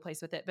all over the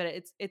place with it, but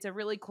it's a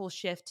really cool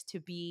shift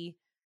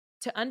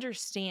to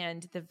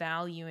understand the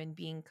value in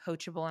being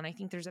coachable. And I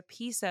think there's a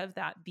piece of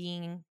that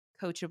being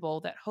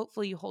coachable that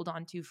hopefully you hold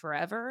on to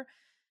forever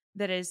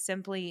that is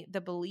simply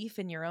the belief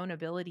in your own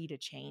ability to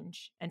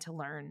change and to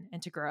learn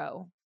and to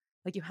grow.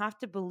 Like you have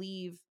to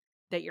believe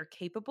that you're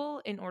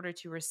capable in order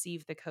to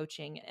receive the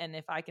coaching. And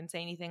if I can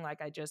say anything,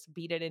 like I just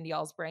beat it into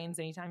y'all's brains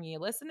anytime you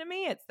listen to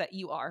me, it's that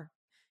you are.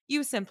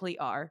 You simply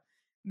are.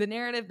 The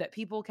narrative that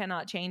people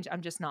cannot change,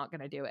 I'm just not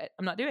going to do it.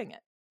 I'm not doing it.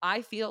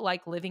 I feel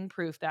like living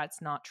proof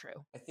that's not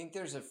true. I think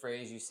there's a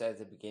phrase you said at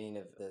the beginning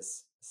of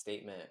this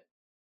statement,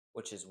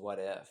 which is what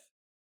if?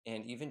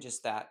 And even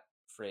just that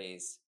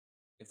phrase,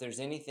 if there's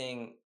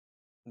anything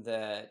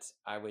that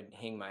I would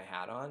hang my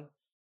hat on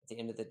at the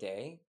end of the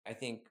day, I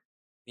think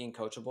being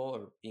coachable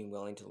or being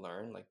willing to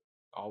learn, like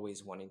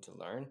always wanting to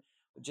learn,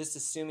 just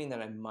assuming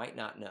that I might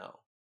not know.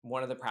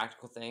 One of the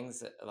practical things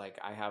that like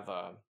I have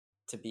a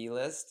to be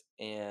list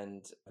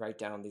and write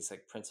down these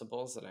like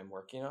principles that I'm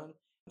working on.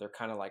 They're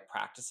kind of like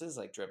practices,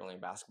 like dribbling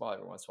basketball.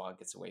 Every once in a while, it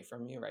gets away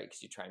from you, right?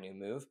 Because you try a new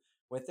move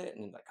with it,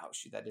 and like, oh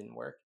shoot, that didn't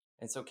work.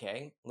 And it's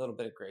okay, a little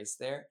bit of grace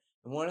there.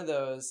 And one of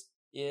those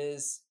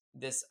is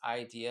this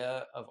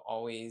idea of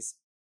always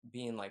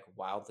being like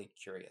wildly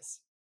curious,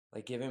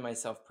 like giving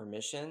myself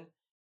permission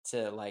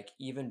to like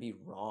even be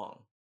wrong.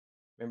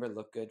 Remember,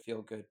 look good,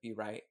 feel good, be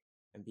right,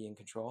 and be in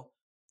control.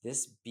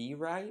 This be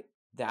right,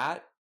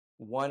 that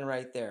one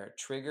right there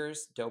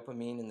triggers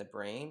dopamine in the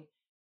brain,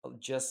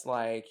 just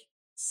like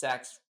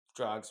sex,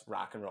 drugs,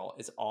 rock and roll.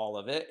 It's all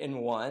of it in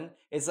one.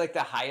 It's like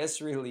the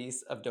highest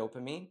release of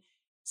dopamine.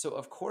 So,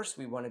 of course,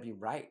 we want to be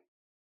right.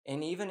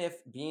 And even if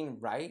being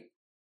right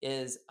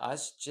is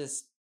us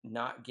just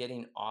not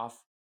getting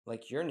off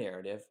like your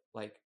narrative,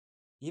 like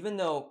even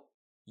though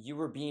you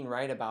were being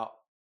right about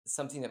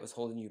something that was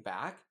holding you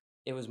back,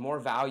 it was more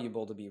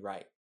valuable to be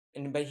right.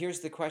 And but here's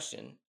the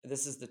question.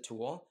 This is the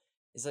tool.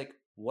 Is like,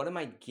 what am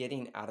I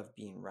getting out of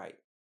being right?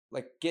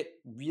 Like get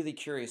really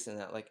curious in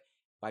that. Like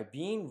by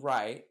being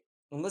right,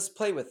 and let's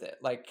play with it.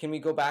 Like, can we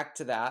go back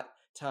to that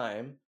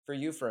time for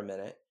you for a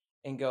minute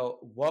and go,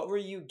 what were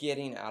you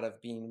getting out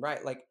of being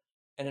right? Like,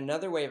 and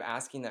another way of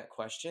asking that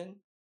question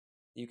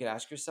you could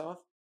ask yourself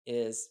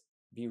is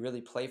be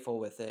really playful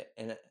with it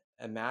and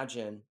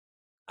imagine,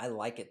 I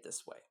like it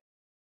this way.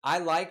 I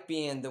like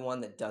being the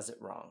one that does it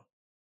wrong.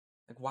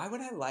 Like, why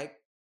would I like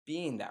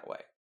being that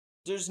way?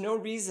 There's no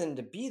reason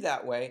to be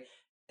that way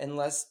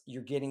unless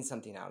you're getting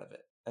something out of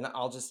it. And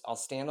I'll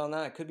stand on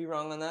that. I could be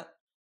wrong on that.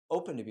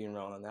 Open to being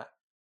wrong on that.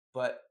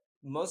 But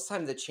most of the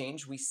time the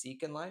change we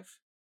seek in life,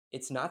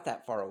 it's not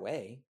that far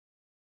away.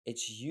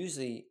 It's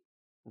usually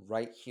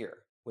right here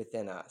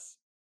within us.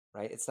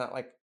 Right? It's not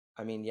like,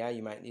 I mean, yeah,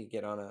 you might need to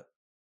get on a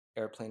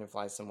airplane and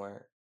fly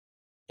somewhere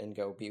and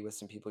go be with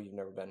some people you've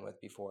never been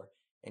with before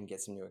and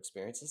get some new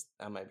experiences.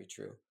 That might be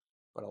true.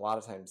 But a lot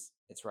of times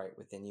it's right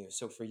within you.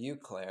 So for you,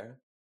 Claire,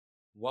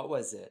 what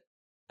was it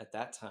at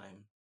that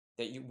time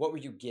that what were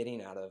you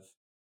getting out of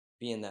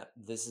being that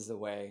this is the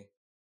way,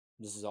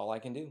 this is all I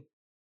can do?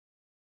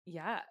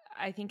 Yeah,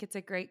 I think it's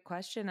a great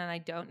question, and I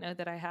don't know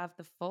that I have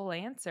the full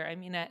answer. I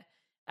mean,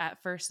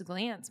 at first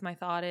glance, my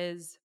thought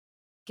is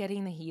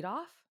getting the heat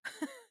off.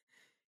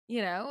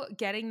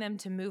 Getting them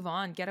to move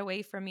on, get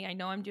away from me. I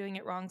know I'm doing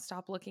it wrong.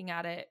 Stop looking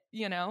at it.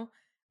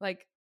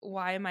 Like,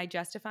 why am I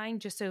justifying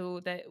just so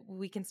that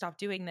we can stop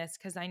doing this?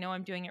 Because I know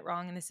I'm doing it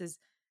wrong and this is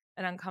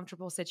an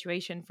uncomfortable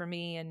situation for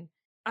me. And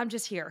I'm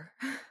just here,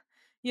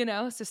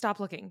 so stop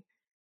looking.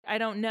 I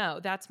don't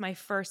know. That's my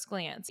first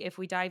glance. If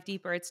we dive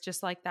deeper, it's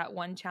just like that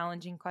one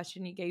challenging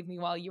question you gave me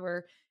while you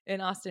were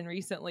in Austin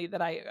recently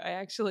that I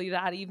actually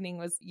that evening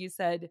was you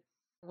said,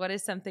 what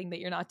is something that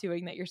you're not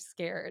doing that you're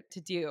scared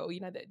to do,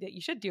 that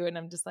you should do? And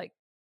I'm just like,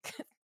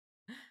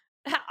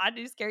 I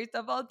do scary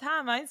stuff all the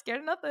time. I ain't scared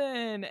of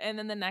nothing. And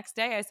then the next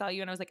day I saw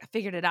you and I was like, I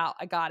figured it out.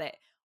 I got it.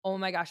 Oh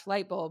my gosh,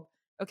 light bulb.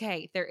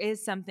 Okay, there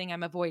is something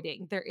I'm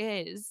avoiding. There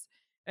is.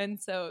 And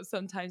so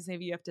sometimes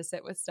maybe you have to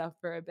sit with stuff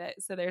for a bit.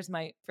 So there's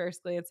my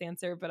first glance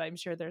answer, but I'm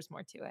sure there's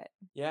more to it.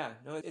 Yeah,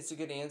 no, it's a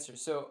good answer.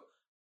 So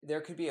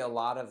there could be a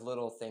lot of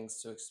little things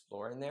to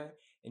explore in there.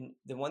 And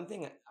the one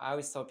thing I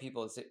always tell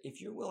people is that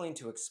if you're willing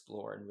to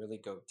explore and really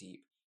go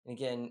deep, and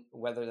again,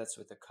 whether that's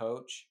with a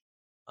coach,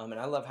 and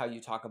I love how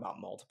you talk about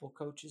multiple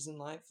coaches in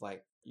life.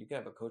 Like you can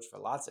have a coach for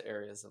lots of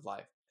areas of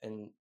life.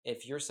 And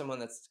if you're someone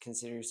that's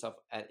consider yourself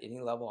at any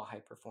level a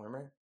high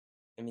performer,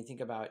 I mean, think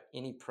about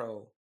any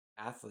pro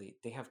athlete,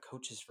 they have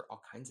coaches for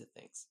all kinds of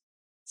things.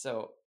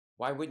 So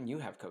why wouldn't you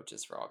have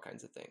coaches for all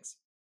kinds of things?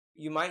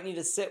 You might need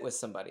to sit with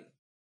somebody.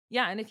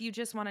 Yeah. And if you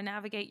just want to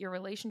navigate your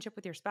relationship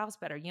with your spouse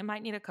better, you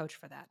might need a coach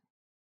for that.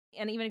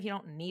 And even if you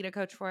don't need a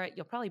coach for it,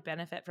 you'll probably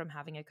benefit from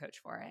having a coach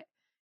for it.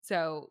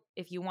 So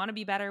if you want to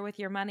be better with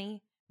your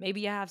money,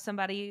 maybe you have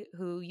somebody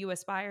who you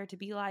aspire to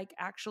be like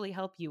actually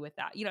help you with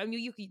that. I mean,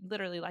 you could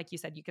literally, like you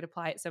said, you could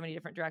apply it so many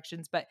different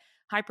directions, but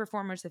high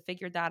performers have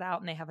figured that out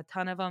and they have a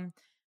ton of them.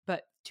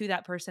 But to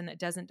that person that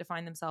doesn't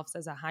define themselves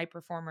as a high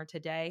performer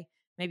today,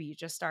 maybe you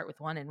just start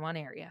with one in one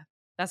area.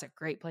 That's a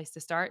great place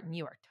to start, and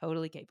you are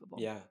totally capable.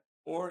 Yeah.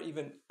 Or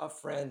even a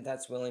friend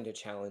that's willing to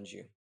challenge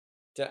you,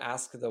 to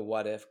ask the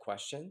what if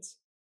questions,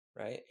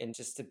 right? And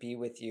just to be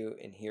with you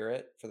and hear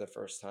it for the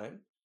first time.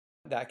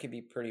 That could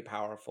be pretty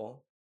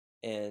powerful.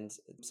 And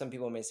some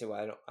people may say,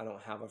 well, I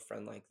don't have a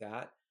friend like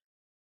that.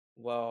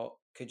 Well,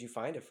 could you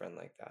find a friend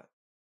like that?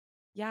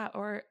 Yeah,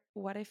 or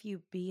what if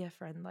you be a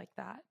friend like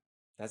that?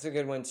 That's a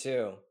good one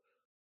too.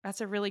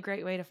 That's a really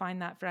great way to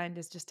find that friend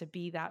is just to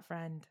be that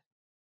friend.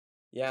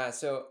 Yeah,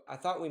 so I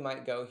thought we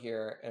might go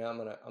here, and I'm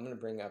gonna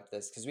bring up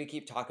this because we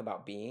keep talking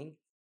about being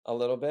a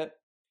little bit.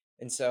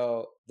 And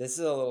so this is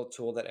a little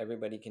tool that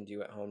everybody can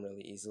do at home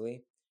really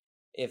easily.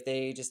 If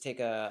they just take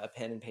a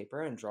pen and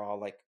paper and draw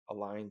like a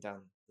line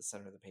down the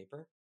center of the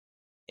paper.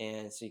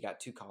 And so you got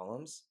two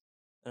columns.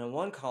 And on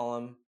one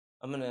column,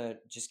 I'm gonna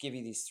just give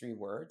you these three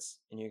words,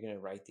 and you're gonna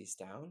write these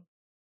down.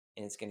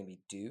 And it's gonna be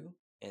do,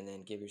 and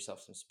then give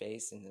yourself some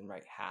space, and then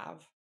write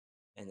have,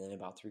 and then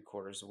about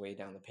three-quarters of the way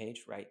down the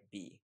page, write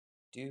be.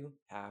 Do,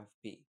 have,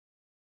 be.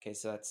 Okay,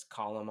 so that's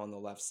column on the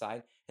left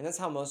side. And that's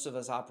how most of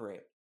us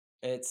operate.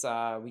 It's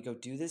we go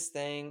do this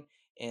thing,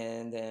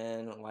 and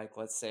then like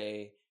let's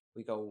say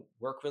we go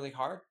work really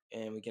hard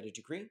and we get a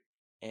degree,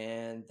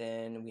 and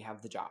then we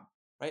have the job,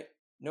 right?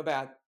 No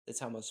bad. That's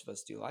how most of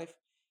us do life.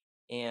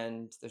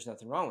 And there's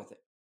nothing wrong with it.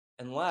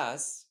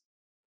 Unless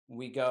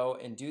we go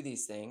and do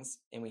these things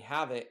and we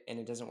have it and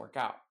it doesn't work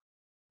out.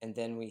 And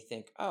then we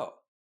think, oh,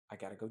 I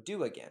got to go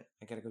do again.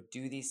 I got to go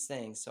do these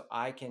things so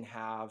I can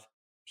have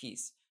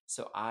peace,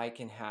 so I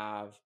can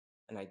have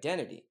an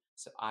identity,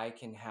 so I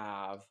can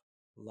have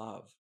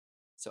love,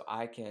 so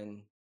I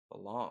can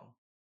belong,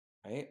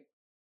 right?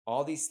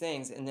 All these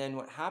things. And then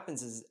what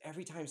happens is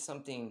every time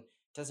something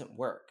doesn't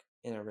work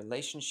in a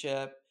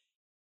relationship,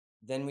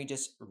 then we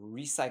just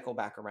recycle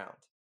back around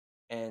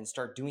and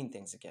start doing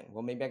things again.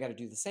 Well, maybe I got to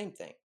do the same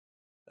thing.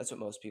 That's what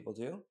most people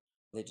do.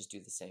 They just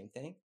do the same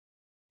thing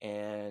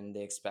and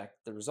they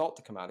expect the result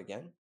to come out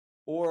again.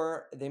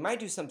 Or they might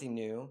do something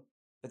new,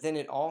 but then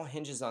it all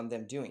hinges on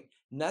them doing.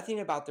 Nothing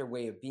about their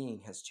way of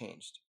being has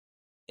changed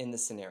in the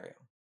scenario,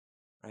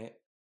 right?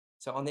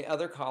 So on the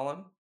other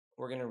column,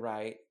 we're going to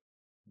write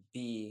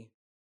be,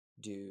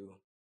 do,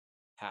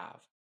 have.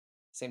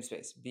 Same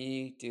space.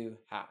 Be, do,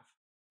 have.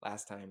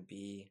 Last time,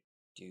 be,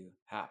 do,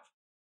 have.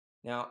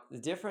 Now, the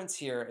difference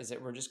here is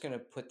that we're just going to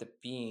put the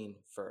being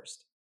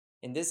first.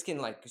 And this can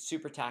like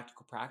super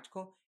tactical,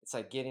 practical. It's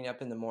like getting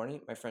up in the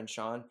morning. My friend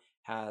Sean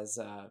has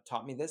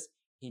taught me this.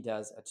 He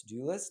does a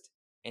to-do list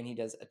and he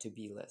does a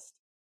to-be list.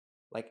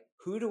 Like,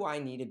 who do I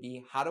need to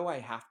be? How do I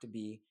have to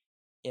be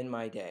in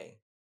my day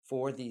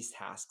for these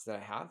tasks that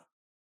I have?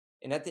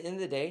 And at the end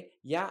of the day,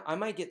 yeah, I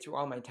might get through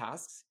all my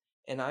tasks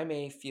and I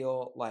may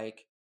feel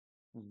like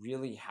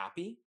really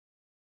happy,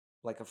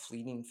 like a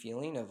fleeting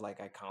feeling of like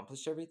I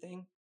accomplished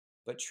everything.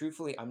 But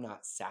truthfully, I'm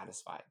not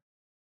satisfied,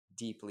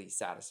 deeply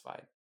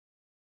satisfied,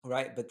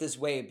 right? But this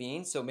way of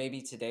being, so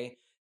maybe today,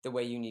 the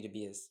way you need to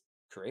be is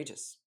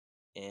courageous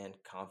and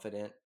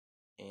confident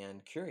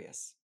and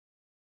curious,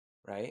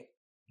 right?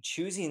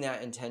 Choosing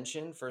that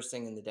intention first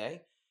thing in the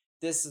day.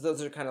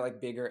 Those are kind of like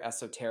bigger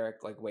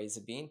esoteric like ways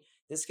of being.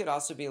 This could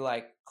also be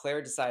like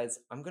Claire decides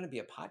I'm going to be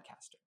a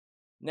podcaster.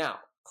 Now,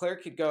 Claire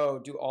could go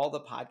do all the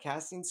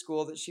podcasting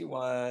school that she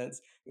wants,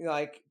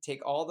 like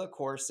take all the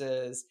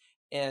courses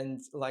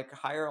and like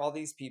hire all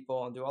these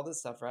people and do all this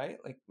stuff, right?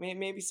 Like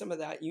maybe some of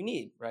that you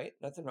need, right?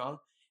 Nothing wrong.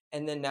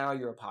 And then now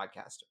you're a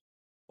podcaster.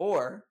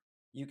 Or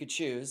you could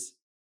choose,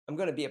 I'm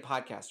going to be a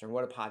podcaster. And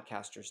what do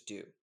podcasters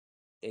do?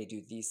 They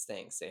do these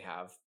things. They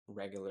have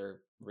regular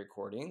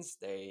recordings.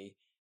 They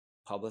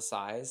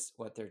publicize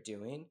what they're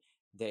doing.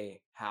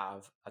 They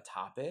have a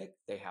topic.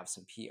 They have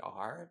some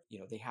PR.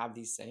 They have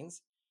these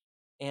things.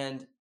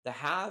 And the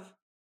have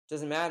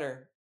doesn't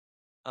matter.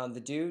 The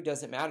do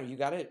doesn't matter. You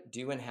got to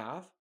do and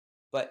have.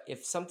 But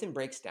if something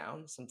breaks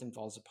down, something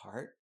falls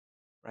apart,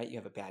 right? You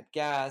have a bad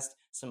guest,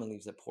 someone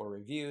leaves a poor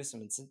review, it's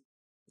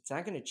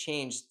not going to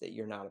change that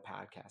you're not a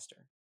podcaster.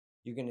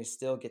 You're going to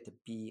still get to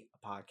be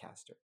a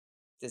podcaster.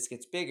 This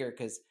gets bigger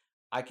because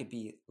I could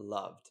be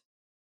loved,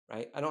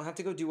 right? I don't have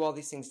to go do all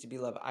these things to be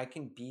loved. I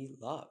can be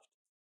loved.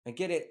 I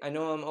get it. I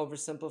know I'm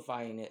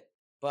oversimplifying it,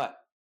 but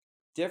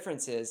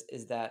difference is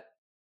that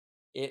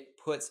it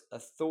puts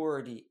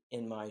authority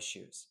in my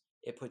shoes.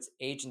 It puts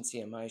agency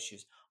in my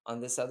shoes. On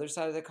this other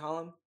side of the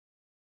column,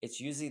 it's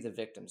usually the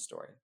victim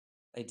story.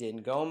 It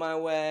didn't go my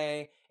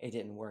way. It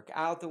didn't work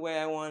out the way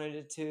I wanted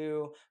it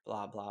to.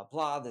 Blah, blah,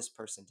 blah. This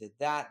person did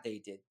that. They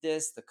did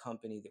this. The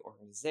company, the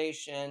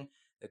organization,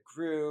 the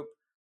group.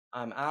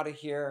 I'm out of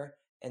here.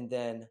 And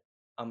then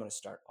I'm going to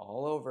start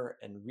all over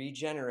and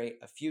regenerate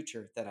a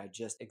future that I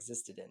just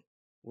existed in.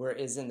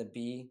 Whereas in the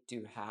be,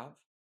 do, have,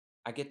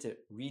 I get to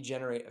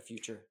regenerate a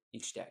future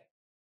each day.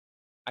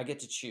 I get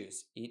to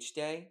choose each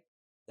day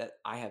that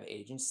I have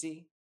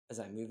agency as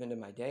I move into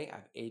my day. I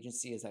have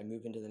agency as I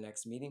move into the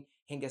next meeting.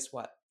 And guess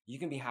what? You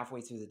can be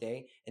halfway through the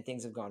day and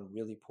things have gone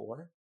really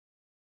poor.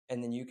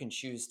 And then you can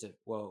choose to,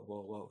 whoa,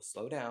 whoa, whoa,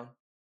 slow down.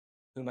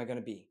 Who am I going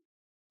to be?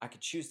 I could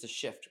choose to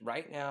shift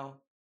right now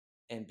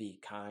and be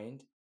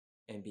kind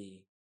and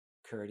be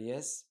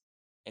courteous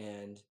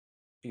and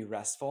be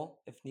restful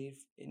if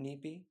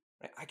need be.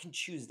 Right? I can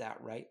choose that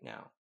right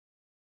now.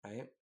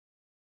 Right?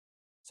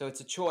 So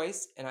it's a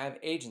choice and I have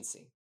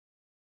agency.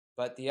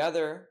 But the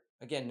other,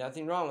 again,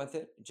 nothing wrong with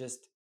it.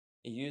 Just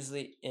it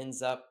usually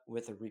ends up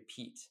with a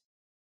repeat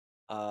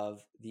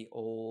of the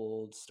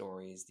old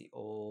stories, the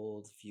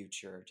old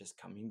future just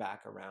coming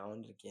back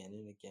around again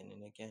and again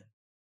and again.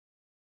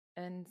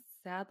 And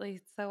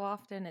sadly, so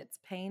often it's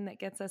pain that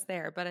gets us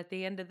there. But at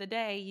the end of the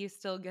day, you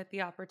still get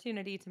the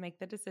opportunity to make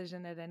the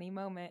decision at any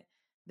moment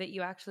that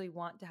you actually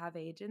want to have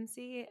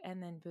agency.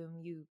 And then, boom,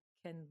 you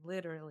can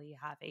literally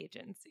have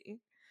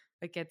agency.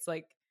 Like it's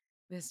like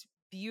this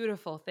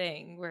beautiful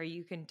thing where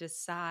you can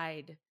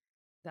decide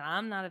that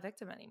I'm not a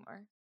victim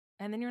anymore.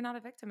 And then you're not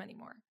a victim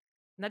anymore.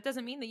 And that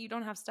doesn't mean that you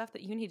don't have stuff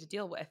that you need to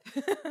deal with,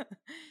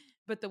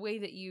 but the way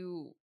that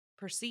you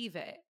perceive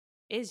it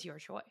is your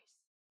choice.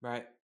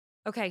 Right.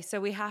 Okay,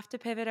 so we have to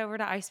pivot over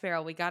to Ice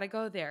Barrel. We got to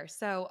go there.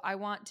 So I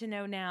want to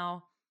know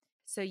now.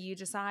 So you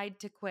decide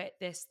to quit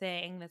this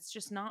thing that's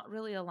just not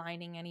really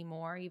aligning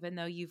anymore, even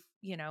though you've,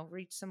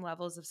 reached some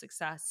levels of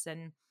success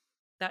and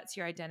that's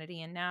your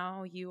identity. And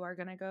now you are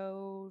going to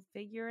go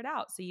figure it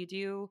out. So you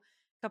do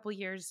a couple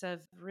years of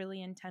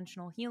really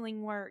intentional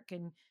healing work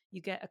and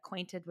you get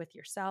acquainted with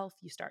yourself.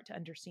 You start to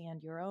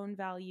understand your own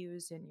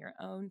values and your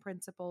own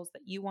principles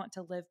that you want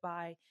to live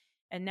by.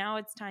 And now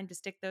it's time to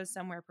stick those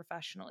somewhere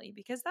professionally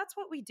because that's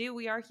what we do.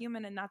 We are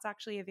human. And that's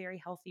actually a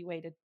very healthy way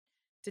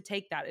to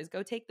take that is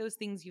go take those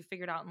things you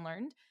figured out and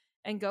learned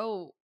and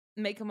go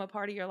make them a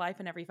part of your life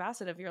in every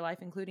facet of your life,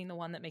 including the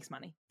one that makes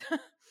money.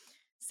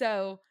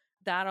 So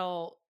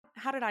that'll,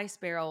 how did Ice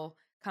Barrel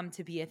come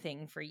to be a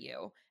thing for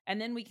you?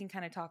 And then we can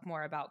kind of talk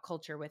more about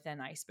culture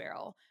within Ice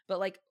Barrel. But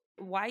like,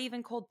 why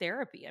even cold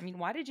therapy? I mean,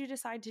 why did you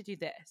decide to do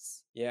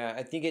this? Yeah,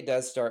 I think it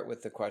does start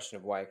with the question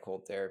of why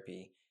cold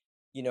therapy.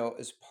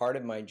 As part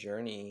of my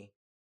journey,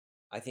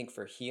 I think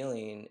for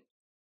healing,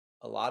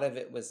 a lot of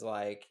it was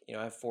like,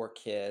 I have 4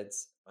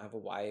 kids, I have a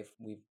wife,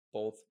 we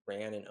both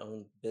ran and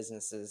owned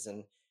businesses,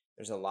 and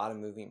there's a lot of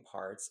moving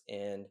parts.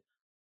 And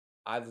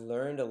I've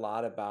learned a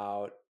lot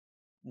about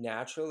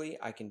naturally,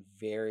 I can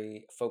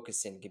very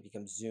focus in, can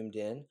become zoomed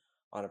in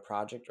on a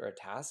project or a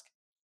task.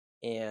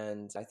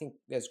 And I think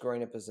as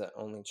growing up as an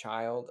only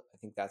child, I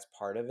think that's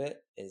part of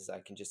it is I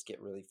can just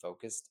get really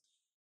focused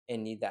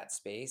and need that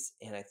space.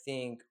 And I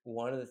think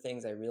one of the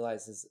things I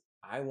realized is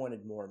I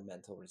wanted more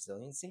mental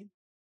resiliency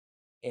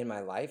in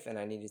my life and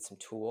I needed some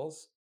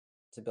tools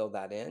to build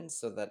that in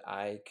so that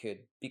I could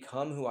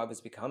become who I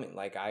was becoming.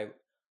 Like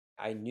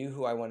I knew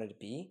who I wanted to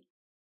be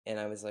and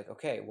I was like,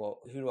 okay, well,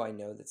 who do I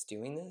know that's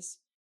doing this?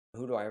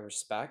 Who do I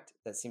respect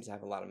that seems to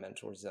have a lot of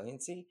mental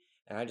resiliency?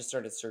 And I just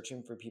started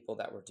searching for people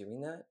that were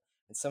doing that.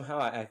 And somehow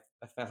I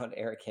found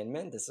Eric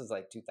Hinman. This was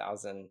like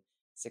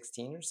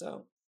 2016 or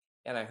so.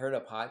 And I heard a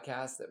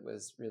podcast that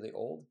was really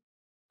old.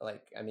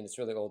 Like, I mean, it's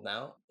really old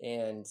now.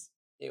 And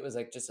it was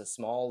like just a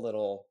small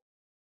little,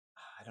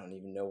 I don't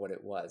even know what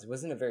it was. It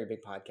wasn't a very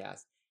big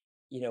podcast.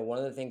 One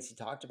of the things he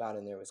talked about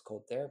in there was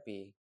cold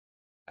therapy.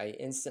 I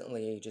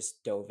instantly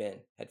just dove in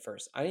head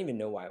first. I didn't even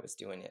know why I was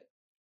doing it.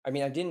 I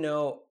mean, I didn't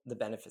know the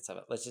benefits of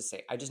it. Let's just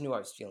say I just knew I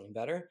was feeling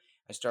better.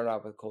 I started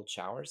out with cold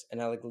showers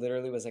and I like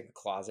literally was like a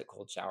closet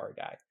cold shower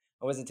guy.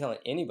 I wasn't telling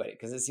anybody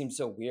because it seemed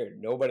so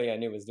weird. Nobody I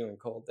knew was doing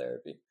cold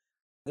therapy.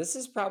 This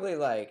is probably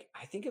like,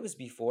 I think it was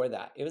before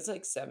that. It was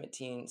like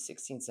 17,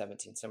 16,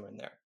 17, somewhere in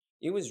there.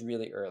 It was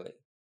really early.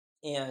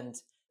 And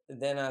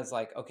then I was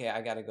like, okay,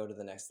 I got to go to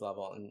the next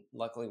level. And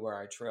luckily, where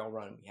I trail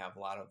run, we have a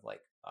lot of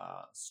like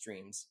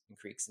streams and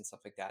creeks and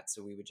stuff like that.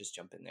 So we would just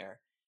jump in there.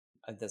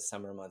 The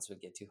summer months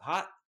would get too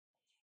hot.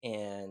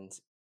 And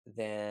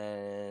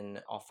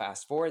then I'll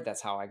fast forward.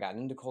 That's how I got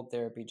into cold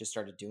therapy, just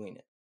started doing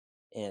it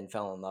and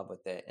fell in love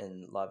with it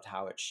and loved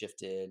how it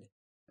shifted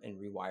and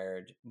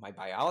rewired my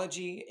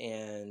biology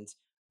and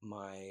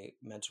my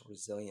mental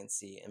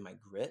resiliency and my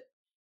grit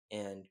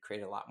and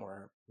create a lot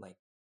more like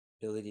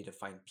ability to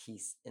find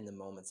peace in the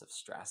moments of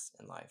stress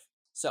in life.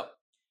 So,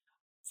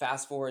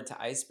 fast forward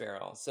to Ice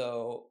Barrel.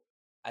 So,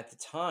 at the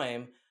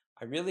time,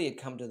 I really had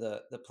come to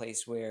the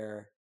place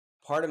where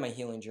part of my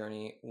healing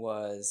journey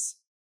was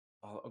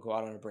I'll go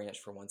out on a branch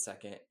for 1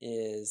 second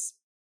is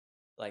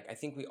like I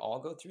think we all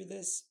go through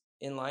this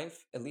in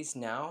life, at least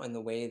now in the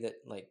way that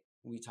like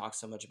we talk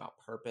so much about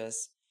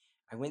purpose.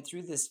 I went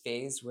through this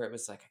phase where it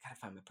was like I got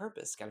to find my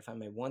purpose, got to find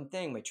my one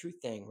thing, my true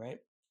thing, right?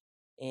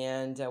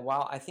 And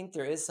while I think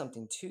there is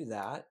something to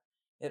that,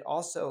 it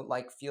also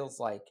like feels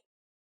like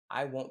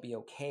I won't be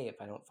okay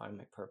if I don't find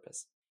my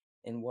purpose.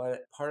 And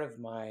what part of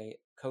my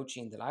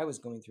coaching that I was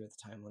going through at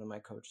the time, one of my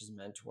coaches and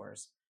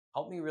mentors,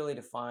 helped me really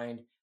to find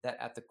that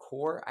at the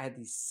core, I had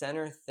these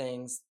center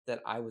things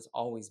that I was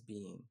always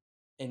being.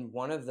 And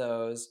one of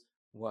those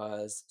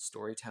was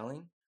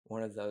storytelling,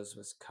 one of those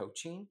was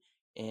coaching,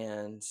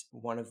 and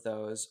one of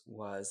those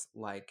was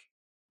like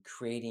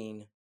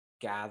creating,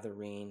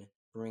 gathering,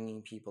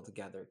 bringing people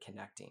together,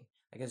 connecting.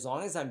 Like as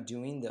long as I'm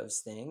doing those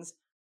things,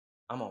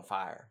 I'm on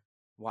fire.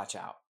 Watch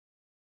out,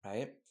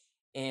 right?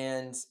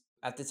 And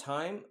at the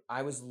time,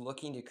 I was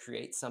looking to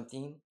create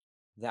something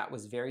that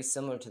was very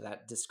similar to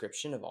that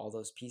description of all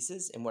those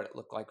pieces. And what it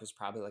looked like was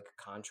probably like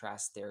a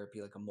contrast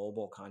therapy, like a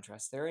mobile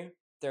contrast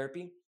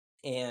therapy.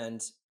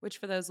 And Which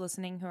for those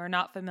listening who are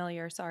not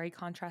familiar, sorry,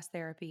 contrast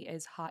therapy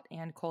is hot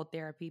and cold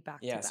therapy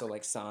back to yeah, so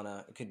like back.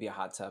 sauna, it could be a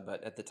hot tub,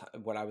 but at the time,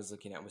 what I was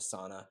looking at was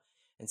sauna.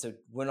 And so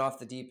went off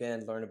the deep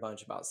end, learned a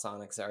bunch about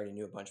sauna because I already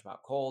knew a bunch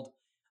about cold.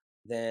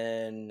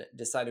 Then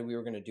decided we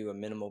were going to do a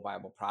minimal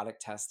viable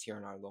product test here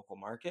in our local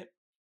market,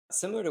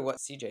 similar to what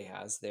CJ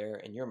has there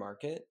in your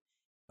market.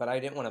 But I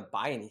didn't want to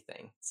buy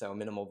anything. So,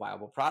 minimal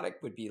viable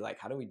product would be like,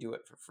 how do we do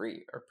it for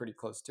free or pretty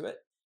close to it?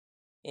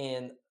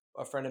 And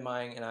a friend of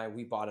mine and I,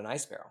 we bought an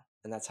ice barrel.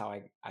 And that's how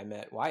I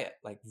met Wyatt,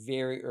 like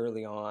very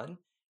early on.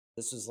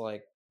 This was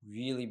like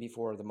really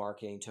before the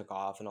marketing took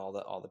off and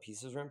all the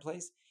pieces were in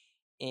place.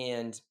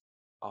 And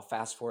I'll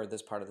fast forward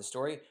this part of the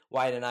story.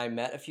 Wyatt and I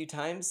met a few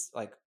times,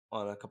 like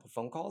on a couple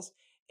phone calls.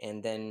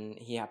 And then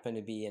he happened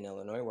to be in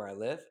Illinois where I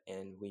live,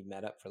 and we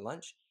met up for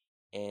lunch.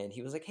 And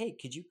he was like, "Hey,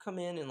 could you come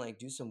in and like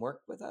do some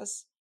work with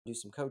us, do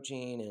some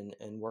coaching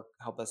and work,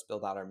 help us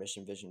build out our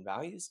mission, vision,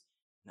 values?"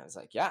 And I was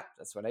like, "Yeah,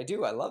 that's what I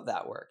do. I love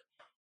that work."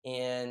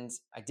 And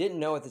I didn't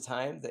know at the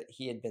time that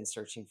he had been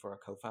searching for a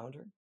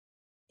co-founder.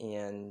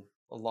 And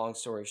a long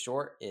story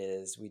short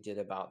is we did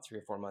about 3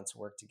 or 4 months of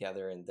work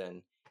together, and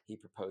then he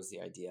proposed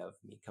the idea of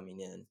me coming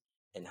in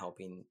and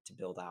helping to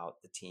build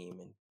out the team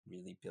and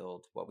really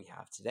build what we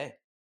have today.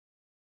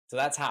 So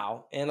that's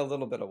how, and a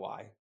little bit of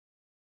why.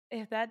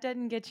 If that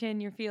doesn't get you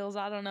in your feels,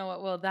 I don't know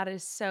what will. That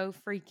is so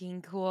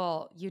freaking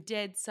cool. You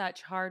did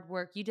such hard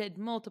work. You did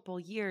multiple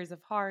years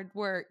of hard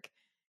work.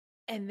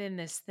 And then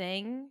this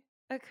thing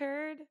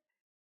occurred.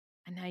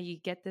 And now you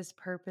get this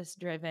purpose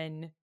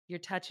driven. You're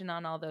touching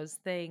on all those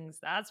things.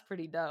 That's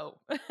pretty dope.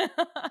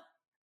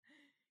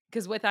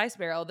 Because with Ice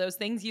Barrel, those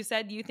things you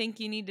said you think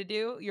you need to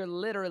do, you're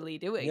literally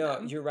doing No,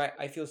 them. you're right.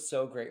 I feel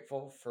so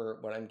grateful for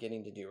what I'm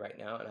getting to do right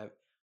now, and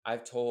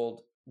I've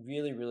told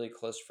really really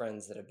close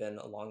friends that have been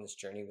along this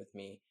journey with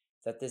me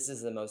that this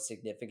is the most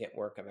significant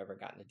work I've ever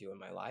gotten to do in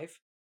my life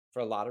for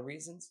a lot of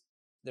reasons.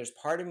 There's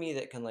part of me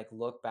that can like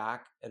look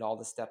back at all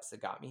the steps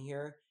that got me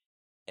here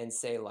and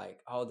say like,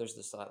 "Oh, there's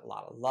just a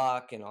lot of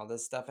luck and all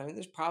this stuff." I mean,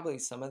 there's probably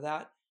some of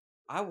that.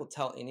 I will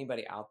tell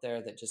anybody out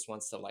there that just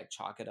wants to like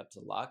chalk it up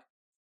to luck.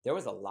 There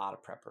was a lot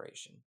of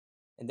preparation.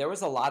 And there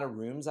was a lot of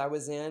rooms I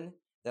was in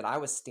that I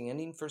was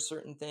standing for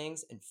certain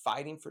things and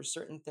fighting for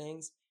certain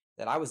things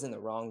that I was in the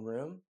wrong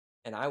room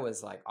and I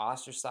was like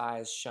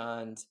ostracized,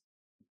 shunned,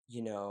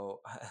 you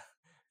know. Have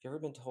you ever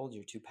been told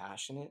you're too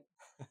passionate?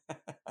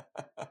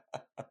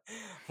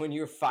 When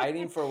you're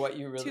fighting for what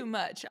you really. Too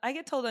much. I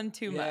get told I'm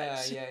too Yeah,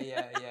 much. yeah,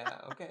 yeah, yeah.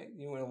 Okay.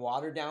 You want to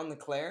water down the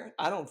Claire?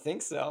 I don't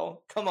think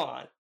so. Come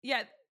on.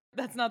 Yeah,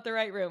 that's not the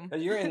right room.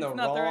 You're in the It's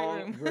not the right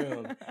wrong room.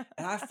 room.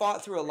 And I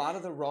fought through a lot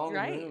of the wrong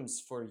Right. rooms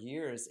for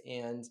years.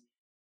 And,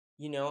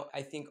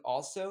 I think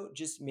also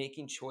just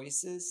making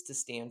choices to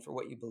stand for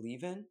what you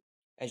believe in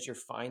as you're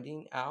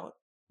finding out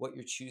what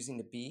you're choosing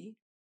to be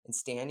and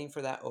standing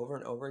for that over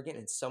and over again.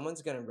 And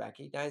someone's going to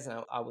recognize,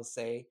 and I will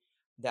say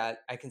that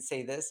I can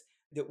say this,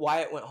 that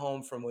Wyatt went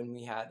home from when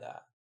we had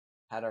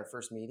our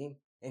first meeting,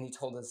 and he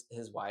told us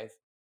his wife,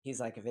 he's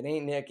like, "If it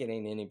ain't Nick, it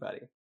ain't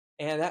anybody."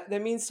 And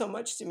that means so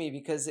much to me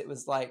because it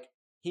was like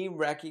he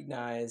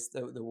recognized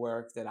the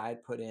work that I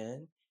had put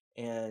in.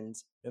 And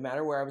no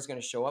matter where I was going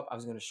to show up, I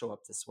was going to show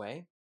up this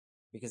way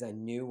because I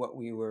knew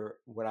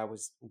what I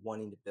was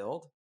wanting to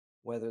build,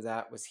 whether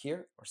that was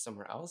here or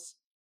somewhere else.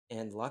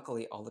 And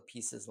luckily, all the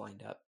pieces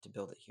lined up to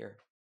build it here.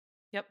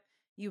 Yep.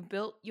 You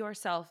built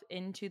yourself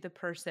into the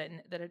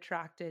person that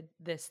attracted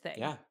this thing.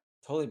 Yeah,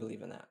 totally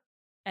believe in that.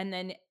 And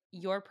then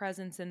your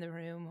presence in the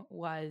room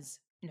was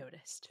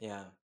noticed.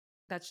 Yeah,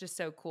 That's just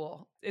so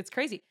cool. It's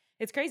crazy.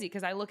 It's crazy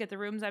because I look at the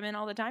rooms I'm in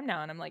all the time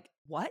now and I'm like,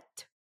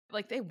 what?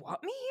 Like they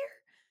want me here?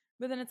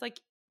 But then it's like,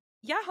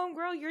 yeah,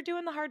 homegirl, you're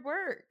doing the hard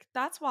work.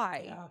 That's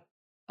why. yeah.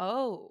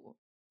 Oh,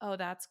 oh,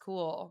 that's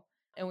cool.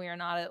 And we are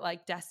not at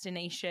like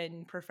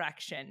destination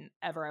perfection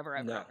ever, ever,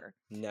 ever, No, ever.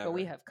 But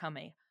we never. have come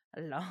a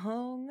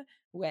long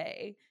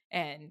way.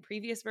 And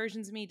previous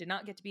versions of me did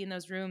not get to be in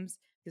those rooms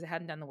because I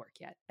hadn't done the work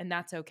yet. And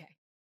that's okay.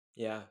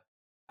 Yeah.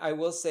 I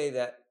will say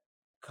that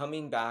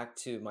coming back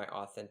to my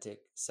authentic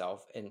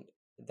self, and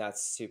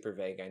that's super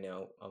vague. I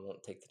know I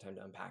won't take the time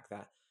to unpack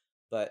that,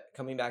 but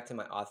coming back to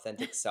my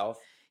authentic self,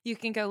 You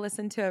can go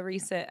listen to a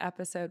recent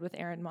episode with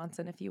Aaron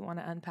Monson if you want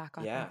to unpack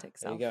yeah, authentic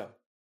there you self. go.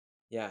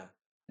 Yeah.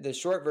 The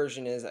short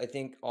version is I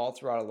think all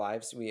throughout our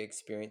lives we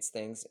experience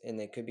things, and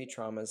they could be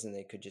traumas and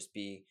they could just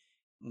be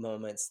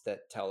moments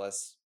that tell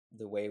us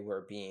the way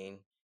we're being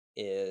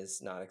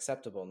is not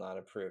acceptable, not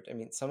approved. I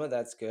mean, some of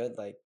that's good.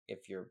 Like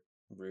if you're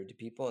rude to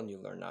people and you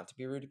learn not to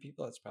be rude to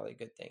people, that's probably a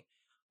good thing.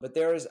 But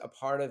there is a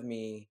part of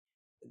me,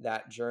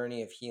 that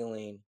journey of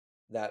healing,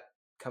 that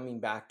coming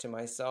back to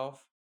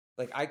myself,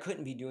 like I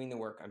couldn't be doing the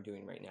work I'm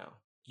doing right now.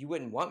 You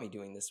wouldn't want me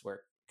doing this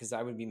work because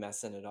I would be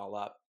messing it all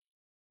up.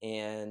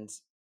 And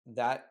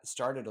that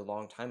started a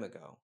long time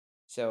ago.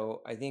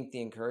 So I think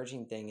the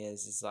encouraging thing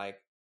is like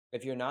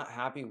if you're not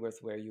happy with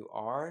where you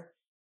are,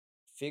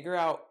 figure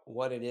out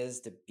what it is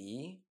to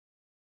be.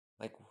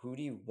 Like who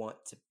do you want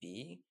to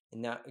be?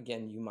 And that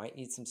again, you might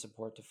need some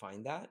support to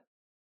find that.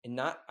 And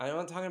not I'm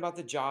not talking about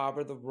the job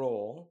or the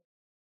role,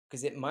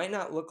 because it might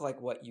not look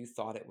like what you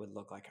thought it would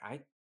look like.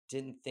 I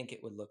didn't think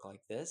it would look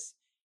like this,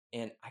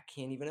 and I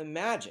can't even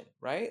imagine,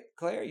 right?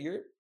 Claire,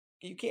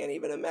 you can't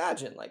even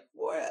imagine like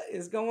what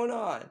is going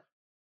on.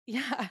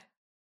 Yeah,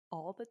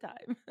 all the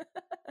time.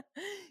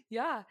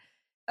 Yeah.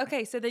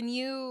 Okay, so then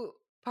you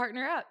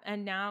partner up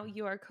and now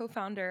you are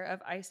co-founder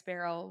of Ice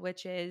Barrel,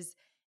 which is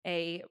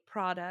a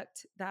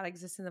product that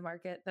exists in the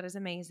market that is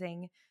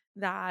amazing,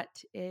 that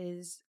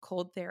is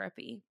cold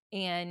therapy.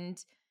 And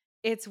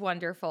it's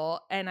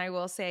wonderful. And I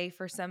will say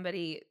for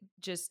somebody,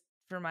 just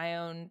for my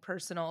own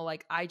personal,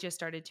 like I just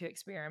started to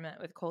experiment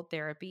with cold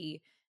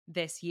therapy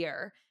this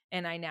year.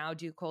 And I now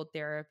do cold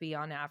therapy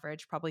on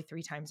average probably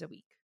 3 times a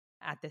week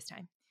at this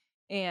time.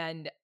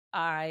 And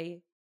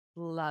I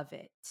love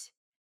it.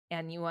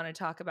 And you want to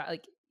talk about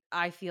like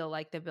I feel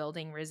like the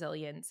building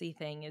resiliency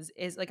thing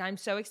is like I'm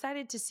so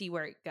excited to see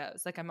where it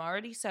goes. Like I'm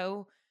already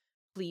so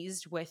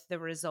pleased with the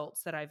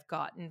results that I've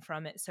gotten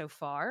from it so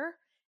far.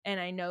 And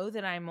I know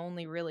that I'm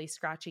only really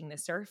scratching the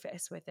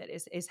surface with it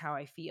is how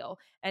I feel.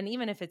 And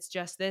even if it's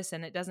just this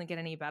and it doesn't get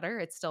any better,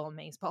 it's still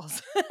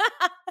amazeballs.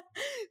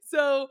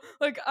 So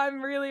like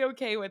I'm really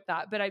okay with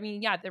that. But I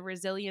mean, yeah, the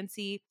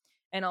resiliency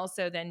and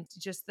also then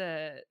just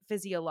the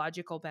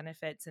physiological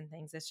benefits and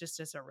things, it's just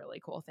a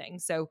really cool thing.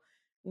 So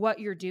what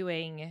you're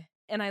doing,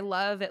 and I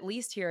love, at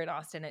least here in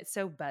Austin, it's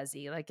so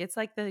buzzy. Like it's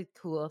like the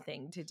cool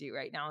thing to do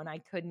right now. And I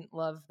couldn't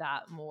love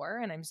that more.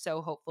 And I'm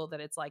so hopeful that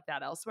it's like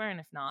that elsewhere. And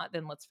if not,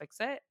 then let's fix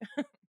it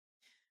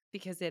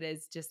because it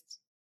is just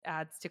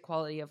adds to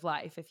quality of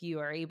life if you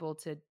are able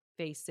to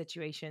face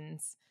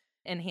situations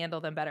and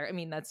handle them better. I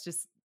mean, that's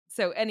just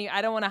so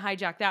I don't want to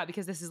hijack that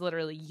because this is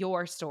literally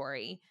your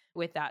story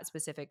with that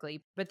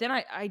specifically. But then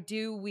I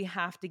do, we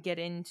have to get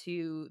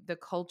into the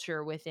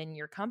culture within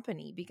your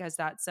company because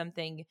that's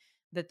something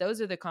that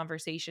those are the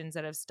conversations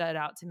that have stood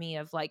out to me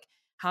of like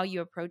how you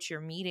approach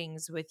your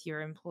meetings with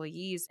your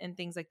employees and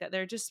things like that.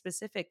 They're just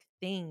specific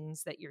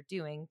things that you're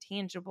doing,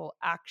 tangible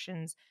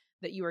actions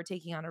that you are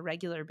taking on a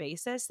regular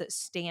basis that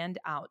stand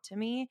out to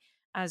me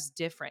as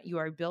different. You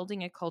are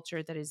building a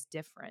culture that is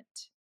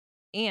different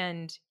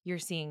and you're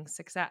seeing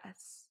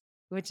success,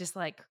 which is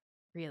like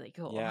really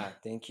cool. Yeah,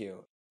 thank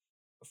you.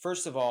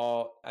 First of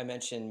all, I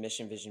mentioned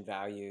mission, vision,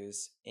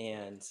 values,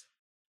 and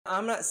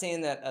I'm not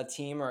saying that a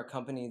team or a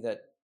company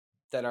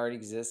that already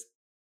exists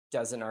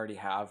doesn't already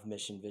have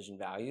mission, vision,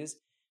 values,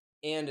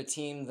 and a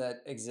team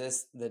that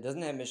exists that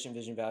doesn't have mission,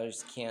 vision,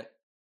 values can't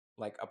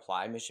like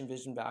apply mission,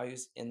 vision,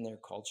 values in their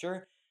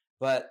culture.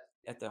 But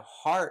at the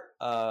heart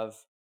of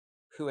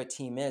who a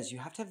team is, you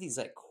have to have these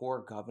like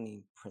core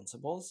governing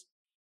principles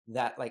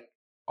that like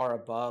are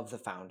above the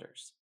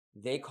founders.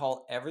 They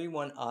call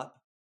everyone up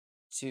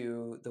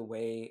to the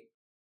way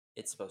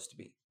it's supposed to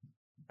be,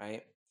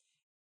 right?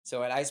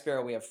 So at Ice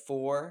Barrel, we have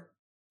four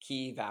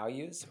key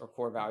values or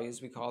core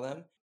values, we call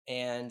them.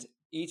 And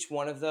each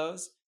one of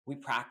those, we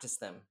practice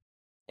them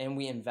and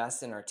we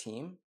invest in our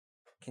team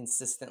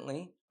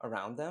consistently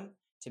around them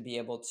to be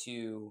able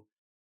to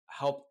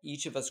help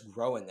each of us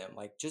grow in them.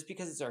 Like just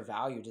because it's our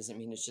value doesn't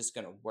mean it's just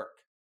going to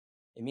work.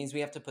 It means we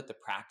have to put the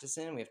practice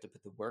in, we have to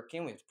put the work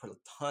in, we have to put a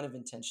ton of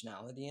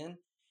intentionality in.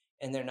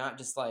 And they're not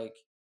just like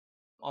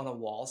on a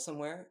wall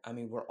somewhere. I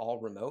mean, we're all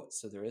remote,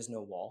 so there is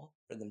no wall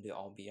for them to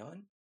all be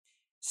on.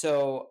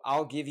 So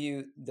I'll give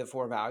you the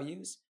four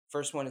values.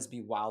 First one is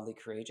be wildly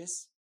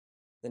courageous.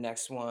 The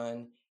next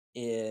one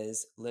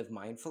is live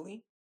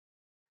mindfully.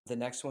 The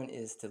next one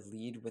is to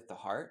lead with the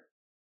heart.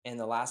 And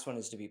the last one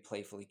is to be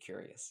playfully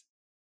curious.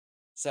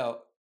 So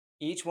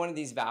each one of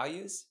these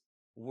values,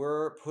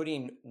 we're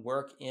putting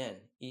work in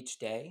each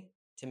day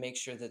to make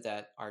sure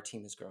that our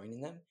team is growing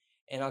in them.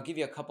 And I'll give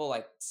you a couple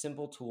like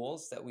simple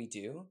tools that we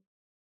do.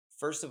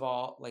 First of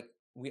all, like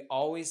we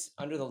always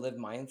under the live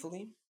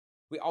mindfully,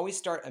 we always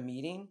start a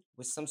meeting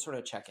with some sort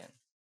of check-in.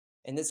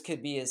 And this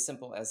could be as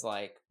simple as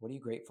like, what are you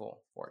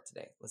grateful for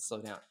today? Let's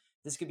slow down.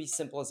 This could be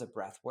simple as a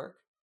breath work.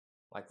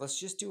 Like, let's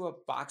just do a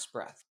box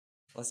breath.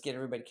 Let's get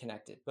everybody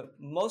connected. But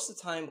most of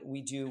the time,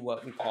 we do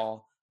what we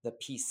call the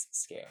peace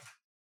scale,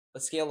 a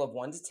scale of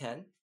 1 to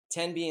 10,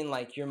 10 being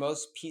like your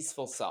most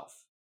peaceful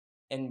self,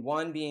 and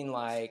 1 being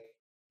like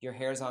your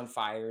hair's on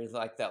fire,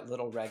 like that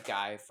little red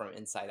guy from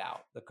Inside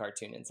Out, the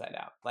cartoon Inside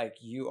Out. Like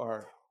you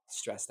are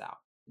stressed out.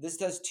 This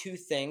does two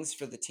things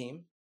for the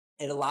team.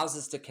 It allows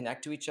us to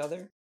connect to each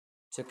other,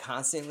 to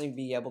constantly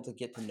be able to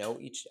get to know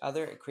each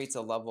other. It creates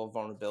a level of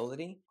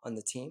vulnerability on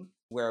the team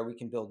where we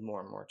can build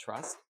more and more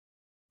trust.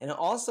 And it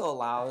also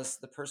allows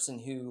the person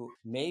who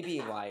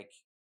maybe like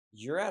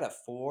you're at a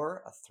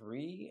 4, a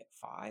 3,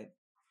 a 5,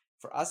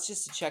 for us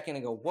just to check in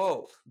and go,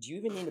 whoa, do you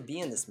even need to be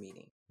in this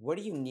meeting? What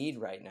do you need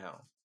right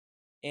now?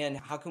 And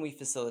how can we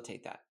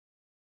facilitate that?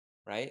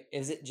 Right?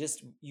 Is it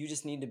just you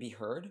just need to be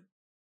heard?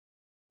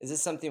 Is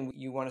this something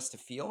you want us to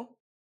feel?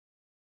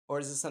 Or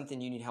is this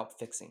something you need help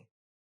fixing?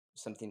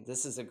 Something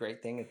this is a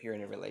great thing if you're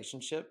in a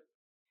relationship.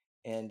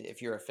 And if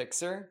you're a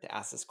fixer, to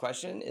ask this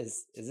question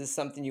is this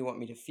something you want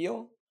me to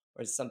feel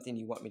or is it something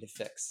you want me to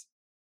fix?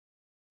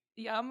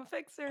 Yeah, I'm a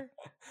fixer.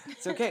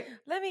 It's okay.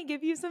 Let me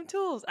give you some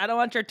tools. I don't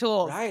want your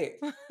tools. Right.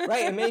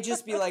 Right. It may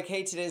just be like,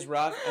 hey, today's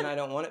rough and I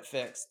don't want it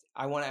fixed.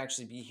 I want to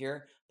actually be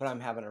here, but I'm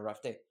having a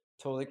rough day.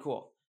 Totally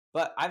cool.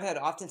 But I've had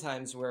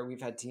oftentimes where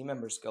we've had team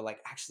members go like,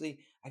 actually,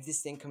 I have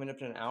this thing coming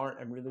up in an hour.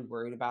 I'm really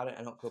worried about it.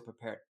 I don't feel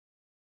prepared.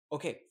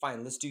 Okay,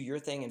 fine. Let's do your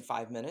thing in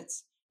 5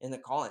 minutes in the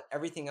call and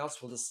everything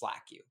else will just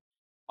slack you.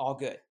 All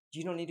good.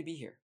 You don't need to be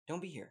here.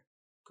 Don't be here.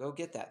 Go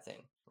get that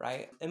thing.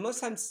 Right. And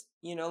most times,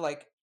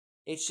 like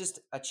it's just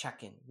a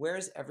check in.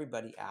 Where's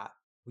everybody at?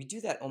 We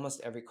do that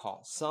almost every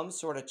call, some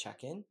sort of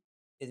check in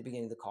at the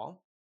beginning of the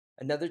call.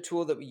 Another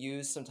tool that we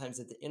use sometimes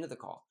at the end of the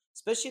call,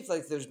 especially if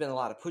like there's been a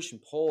lot of push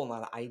and pull, a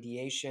lot of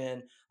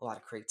ideation, a lot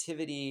of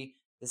creativity.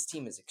 This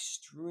team is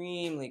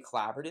extremely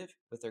collaborative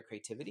with their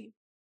creativity.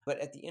 But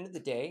at the end of the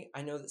day,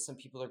 I know that some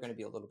people are going to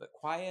be a little bit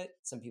quiet.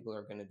 Some people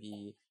are going to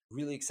be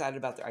really excited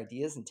about their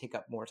ideas and take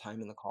up more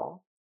time in the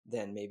call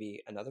than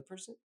maybe another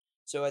person.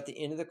 So at the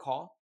end of the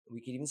call,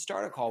 we could even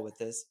start a call with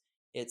this.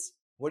 It's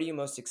what are you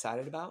most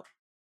excited about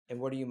and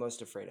what are you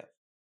most afraid of?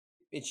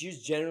 It's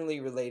used generally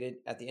related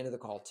at the end of the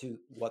call to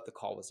what the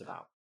call was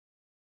about.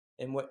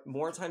 And what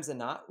more times than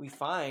not, we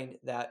find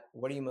that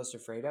what are you most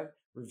afraid of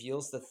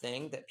reveals the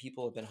thing that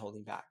people have been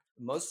holding back.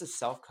 Most of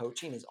self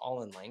coaching is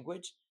all in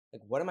language.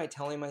 Like, what am I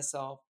telling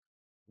myself?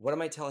 What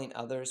am I telling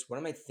others? What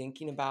am I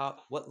thinking about?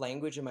 What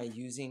language am I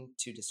using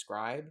to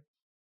describe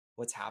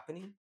what's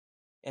happening?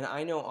 And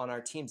I know on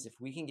our teams, if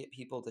we can get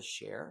people to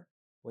share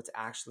what's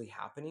actually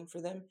happening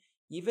for them,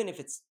 even if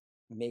it's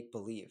make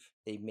believe,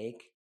 they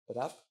make it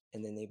up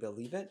and then they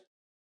believe it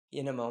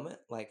in a moment,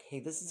 like,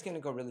 hey, this is going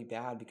to go really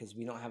bad because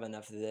we don't have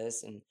enough of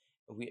this and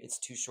it's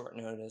too short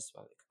notice.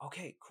 Like,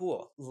 okay,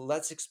 cool.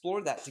 Let's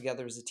explore that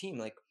together as a team.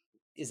 Like,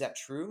 is that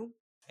true?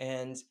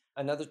 And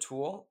another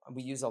tool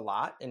we use a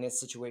lot in a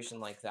situation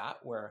like that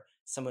where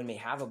someone may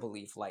have a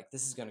belief like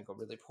this is going to go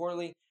really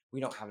poorly. We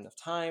don't have enough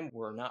time.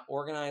 We're not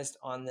organized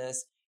on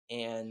this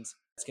and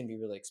it's going to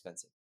be really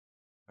expensive,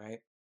 right?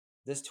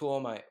 This tool,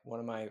 one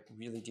of my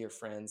really dear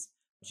friends,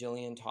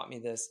 Jillian, taught me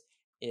this.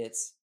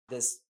 It's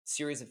this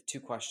series of two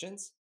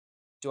questions.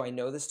 Do I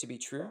know this to be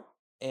true?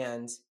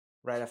 And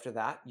right after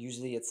that,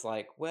 usually it's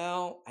like,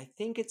 well, I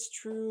think it's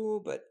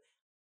true, but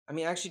I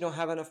mean, I actually don't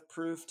have enough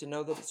proof to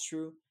know that it's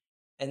true.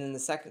 And then the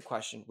second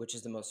question, which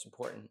is the most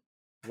important,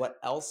 what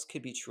else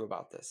could be true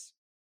about this?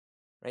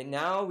 Right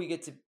now, we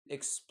get to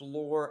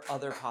explore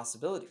other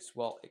possibilities.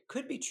 Well, it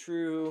could be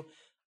true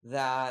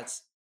that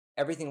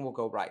everything will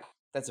go right.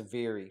 That's a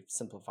very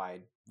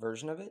simplified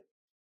version of it.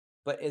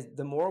 But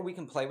the more we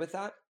can play with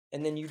that,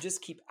 and then you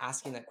just keep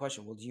asking that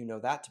question, well, do you know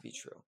that to be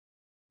true?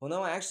 Well,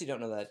 no, I actually don't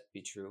know that to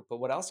be true,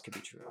 but what else could be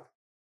true?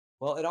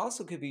 Well, it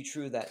also could be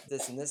true that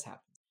this and this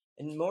happened.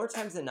 And more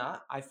times than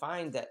not, I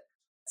find that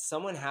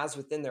someone has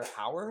within their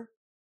power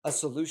a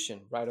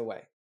solution right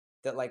away.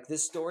 That, like,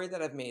 this story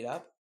that I've made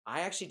up,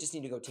 I actually just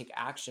need to go take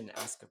action,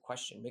 ask a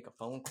question, make a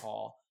phone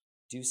call,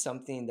 do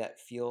something that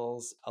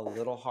feels a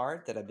little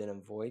hard that I've been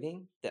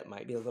avoiding, that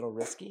might be a little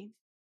risky.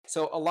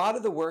 So, a lot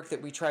of the work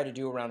that we try to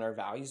do around our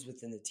values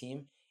within the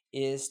team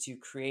is to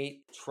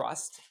create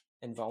trust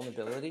and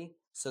vulnerability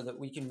so that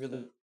we can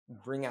really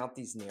bring out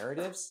these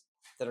narratives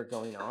that are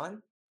going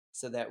on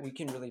so that we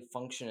can really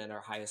function at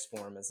our highest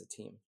form as a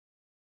team.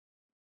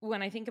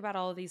 When I think about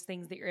all of these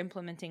things that you're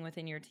implementing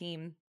within your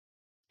team,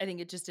 I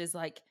think it just is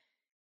like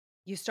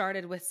you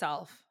started with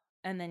self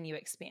and then you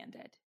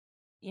expanded,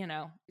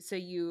 So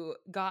you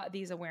got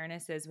these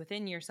awarenesses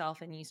within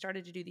yourself and you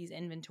started to do these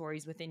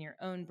inventories within your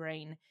own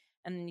brain.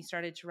 And then you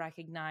started to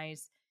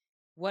recognize,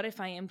 what if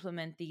I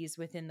implement these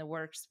within the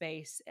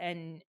workspace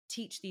and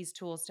teach these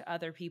tools to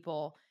other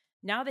people?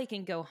 Now they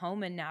can go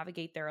home and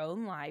navigate their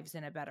own lives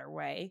in a better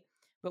way,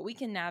 but we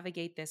can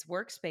navigate this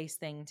workspace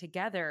thing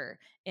together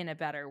in a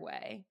better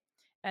way.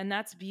 And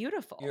that's You're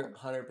beautiful.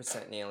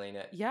 100% nailing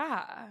it.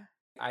 Yeah.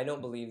 I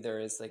don't believe there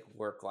is like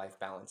work life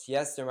balance.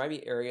 Yes, there might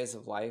be areas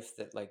of life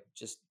that like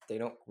just they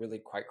don't really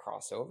quite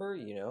cross over,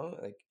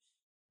 like,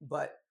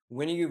 but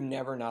when are you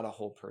never not a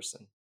whole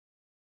person?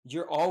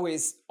 You're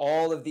always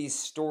all of these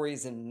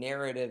stories and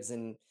narratives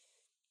and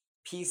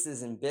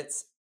pieces and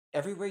bits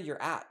everywhere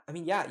you're at. I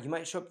mean, yeah, you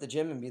might show up at the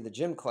gym and be the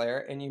gym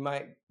Claire, and you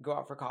might go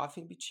out for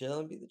coffee and be chill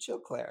and be the chill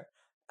Claire.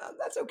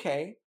 That's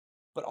okay.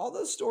 But all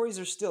those stories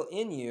are still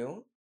in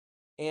you.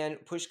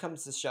 And push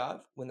comes to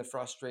shove when the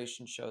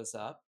frustration shows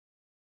up,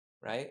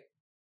 right?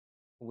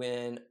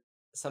 When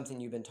something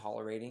you've been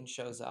tolerating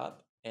shows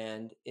up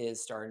and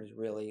is starting to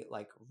really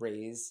like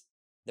raise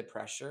the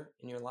pressure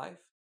in your life.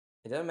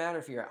 It doesn't matter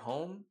if you're at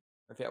home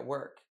or if you're at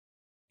work.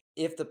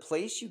 If the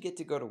place you get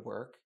to go to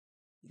work,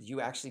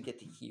 you actually get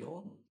to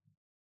heal.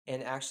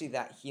 And actually,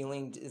 that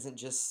healing isn't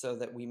just so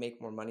that we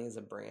make more money as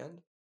a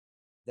brand,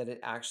 that it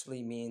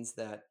actually means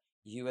that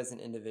you as an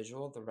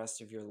individual, the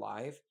rest of your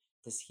life,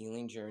 this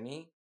healing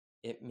journey,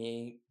 it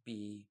may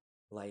be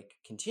like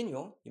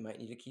continual. You might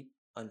need to keep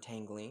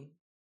untangling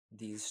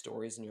these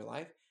stories in your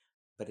life,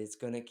 but it's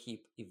going to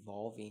keep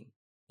evolving.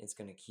 It's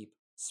going to keep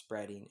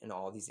spreading in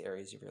all these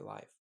areas of your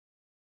life.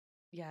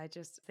 Yeah, I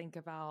just think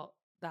about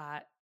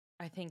that,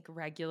 I think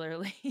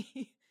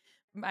regularly.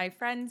 My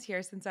friends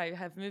here, since I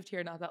have moved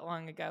here not that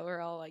long ago, are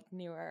all like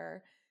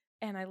newer.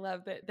 And I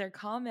love that their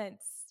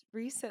comments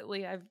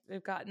recently. I've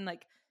gotten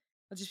like,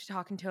 I'll just be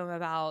talking to them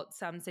about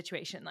some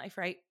situation in life,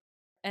 right?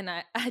 And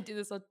I do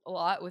this a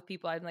lot with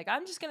people. I'm like,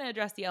 I'm just going to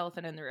address the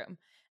elephant in the room.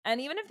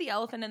 And even if the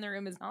elephant in the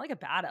room is not like a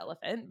bad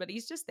elephant, but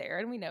he's just there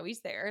and we know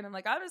he's there. And I'm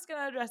like, I'm just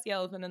going to address the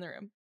elephant in the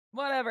room,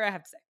 whatever I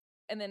have to say.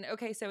 And then,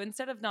 okay, so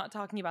instead of not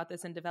talking about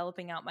this and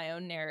developing out my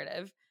own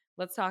narrative,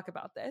 let's talk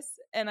about this.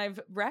 And I've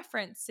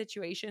referenced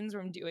situations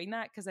where I'm doing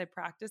that because I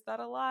practice that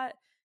a lot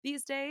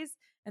these days.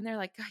 And they're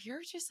like, God,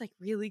 you're just like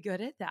really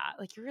good at that.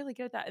 Like, you're really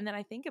good at that. And then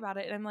I think about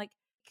it and I'm like,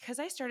 because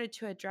I started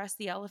to address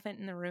the elephant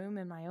in the room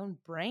in my own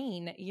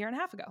brain a year and a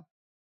half ago.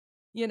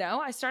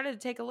 I started to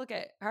take a look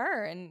at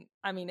her and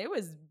I mean, it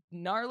was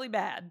gnarly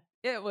bad.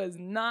 It was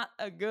not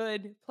a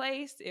good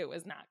place. It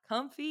was not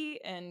comfy.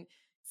 And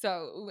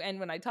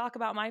when I talk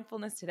about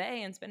mindfulness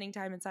today and spending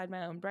time inside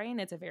my own brain,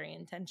 it's a very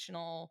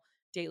intentional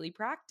daily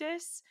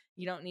practice.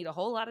 You don't need a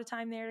whole lot of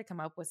time there to come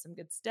up with some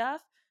good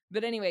stuff.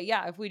 But anyway,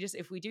 yeah, if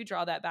we do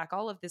draw that back,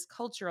 all of this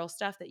cultural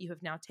stuff that you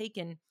have now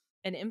taken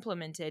and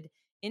implemented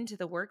into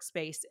the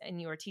workspace and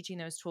you are teaching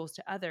those tools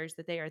to others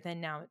that they are then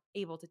now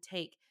able to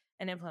take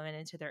and implement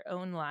into their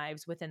own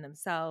lives within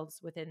themselves,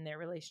 within their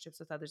relationships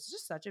with others. It's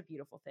just such a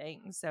beautiful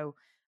thing. So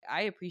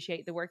I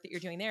appreciate the work that you're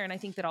doing there. And I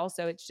think that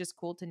also it's just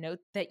cool to note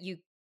that you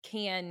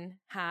can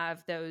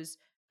have those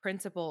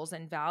principles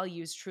and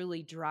values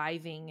truly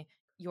driving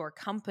your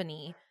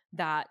company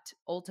that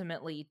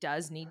ultimately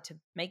does need to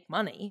make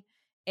money.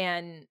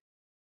 And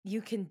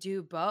you can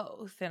do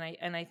both. And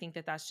I think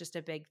that that's just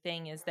a big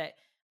thing is that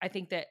I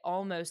think that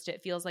almost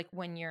it feels like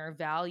when your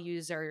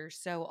values are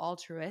so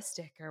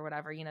altruistic or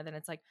whatever, then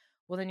it's like,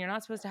 well, then you're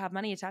not supposed to have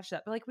money attached to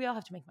that. But like we all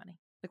have to make money.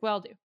 Like we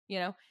all do.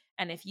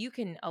 And if you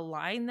can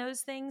align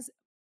those things,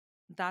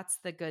 that's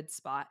the good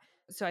spot.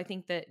 So I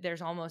think that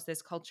there's almost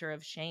this culture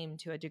of shame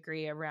to a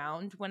degree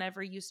around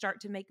whenever you start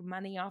to make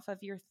money off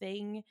of your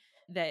thing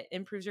that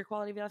improves your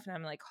quality of life. And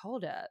I'm like,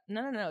 hold up.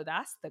 No, no, no.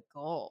 That's the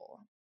goal.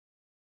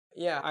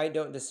 Yeah, I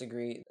don't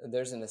disagree.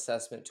 There's an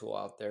assessment tool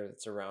out there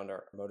that's around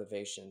our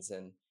motivations.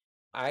 And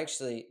I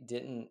actually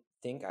didn't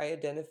think I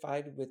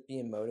identified with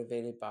being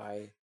motivated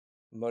by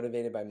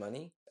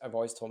money. I've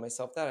always told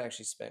myself that. I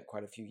actually spent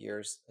quite a few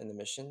years in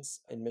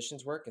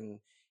missions work in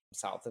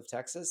south of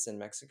Texas and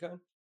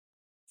Mexico.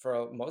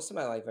 For most of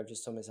my life, I've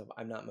just told myself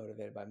I'm not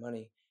motivated by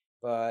money.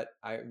 But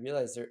I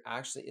realized there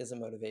actually is a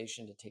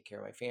motivation to take care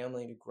of my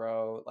family, to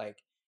grow,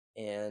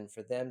 and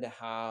for them to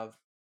have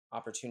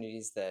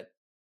opportunities that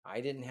I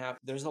didn't have.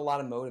 There's a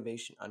lot of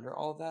motivation under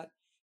all of that,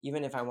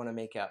 even if I want to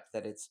make up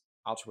that it's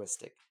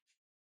altruistic.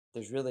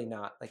 There's really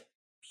not like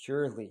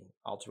purely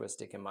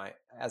altruistic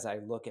as I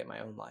look at my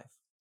own life.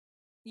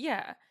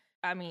 Yeah.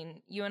 I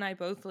mean, you and I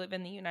both live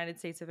in the United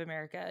States of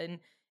America. And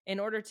in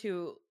order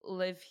to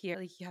live here,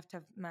 like you have to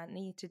have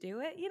money to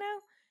do it.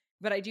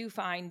 But I do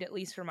find, at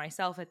least for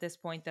myself at this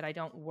point, that I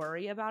don't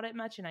worry about it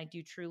much. And I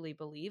do truly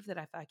believe that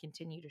if I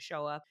continue to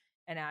show up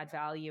and add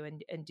value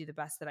and do the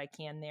best that I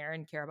can there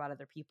and care about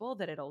other people,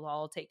 that it'll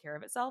all take care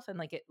of itself. And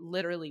like it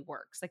literally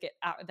works. Like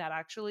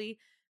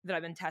that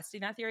I've been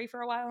testing that theory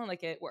for a while and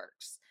like it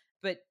works.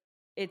 But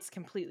it's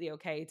completely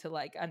okay to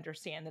like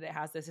understand that it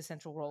has this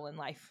essential role in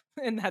life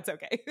and that's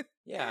okay.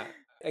 Yeah.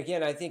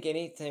 Again, I think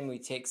anytime we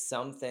take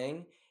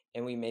something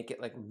and we make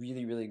it like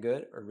really, really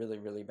good or really,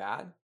 really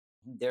bad,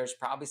 there's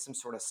probably some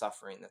sort of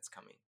suffering that's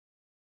coming.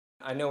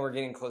 I know we're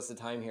getting close to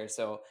time here,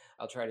 so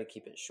I'll try to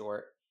keep it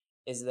short.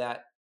 Is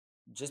that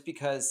just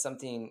because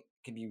something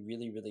could be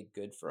really, really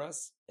good for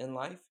us in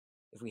life,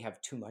 if we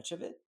have too much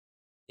of it,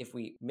 if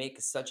we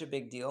make such a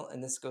big deal,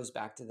 and this goes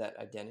back to that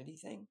identity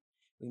thing,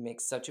 we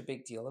make such a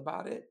big deal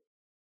about it,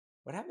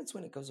 what happens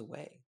when it goes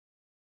away?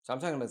 So I'm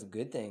talking about the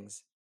good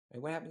things.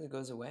 Right? What happens when it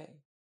goes away?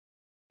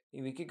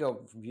 We could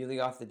go really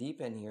off the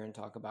deep end here and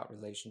talk about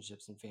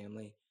relationships and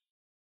family.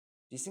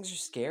 These things are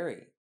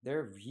scary.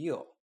 They're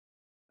real.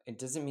 It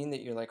doesn't mean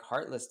that you're like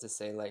heartless to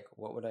say like,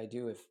 what would I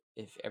do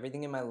if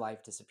everything in my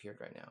life disappeared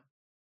right now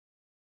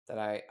that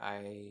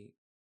I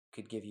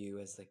could give you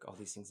as like all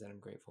these things that I'm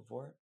grateful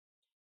for.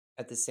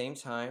 At the same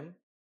time,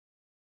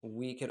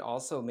 we could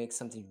also make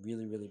something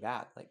really, really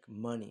bad, like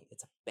money.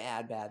 It's a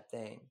bad, bad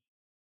thing,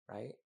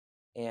 right?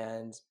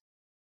 And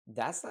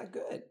that's not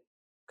good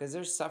because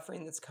there's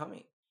suffering that's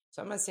coming.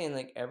 So I'm not saying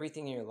like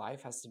everything in your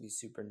life has to be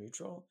super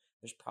neutral.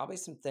 There's probably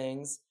some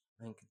things,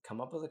 I could come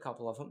up with a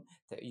couple of them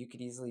that you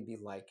could easily be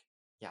like,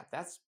 yeah,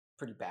 that's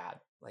pretty bad.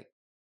 Like,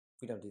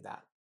 we don't do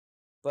that.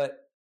 But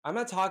I'm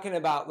not talking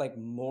about like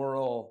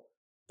moral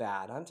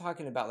bad. I'm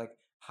talking about like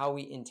how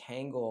we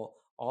entangle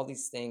all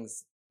these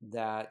things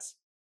that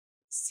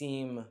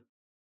seem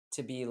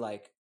to be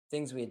like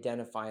things we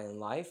identify in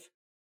life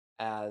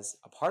as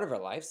a part of our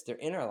lives. They're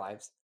in our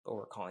lives, but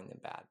we're calling them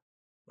bad,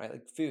 right?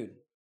 Like food,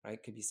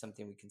 right? Could be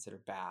something we consider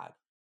bad.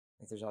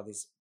 Like there's all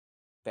these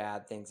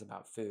bad things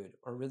about food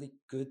or really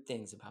good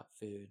things about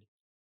food.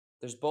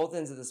 There's both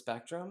ends of the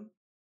spectrum.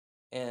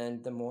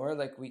 And the more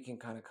like we can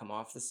kind of come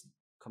off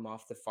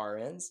the far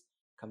ends,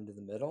 come to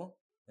the middle,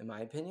 in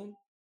my opinion,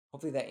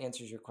 Hopefully that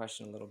answers your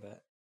question a little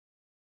bit.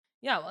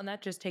 Yeah, well, and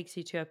that just takes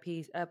you to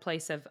a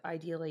place of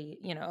ideally,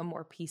 a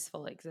more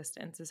peaceful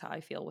existence is how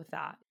I feel with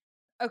that.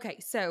 Okay,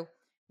 so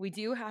we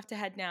do have to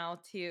head now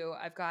to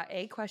I've got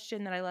a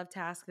question that I love to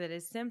ask that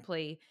is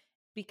simply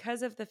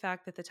because of the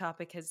fact that the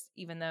topic has,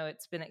 even though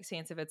it's been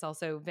expansive, it's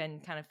also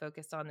been kind of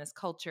focused on this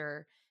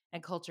culture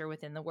and culture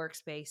within the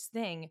workspace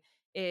thing,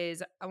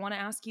 is I want to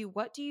ask you,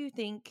 what do you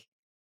think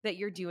that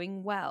you're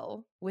doing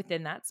well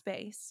within that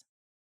space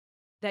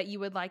that you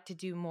would like to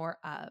do more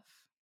of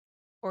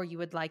or you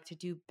would like to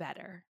do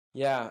better?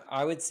 Yeah,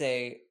 I would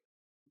say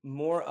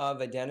more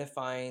of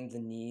identifying the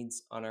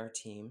needs on our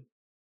team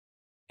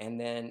and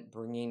then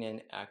bringing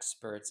in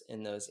experts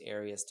in those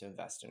areas to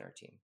invest in our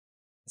team.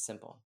 It's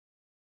simple.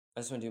 I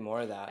just want to do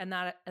more of that. And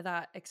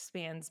that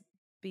expands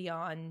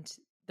beyond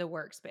the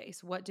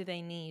workspace. What do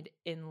they need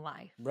in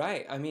life?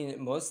 Right. I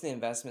mean, most of the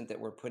investment that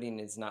we're putting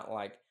is not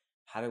like,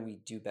 how do we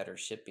do better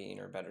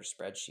shipping or better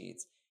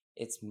spreadsheets?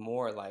 It's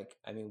more like,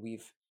 I mean,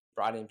 we've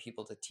brought in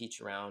people to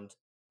teach around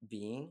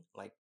being,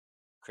 like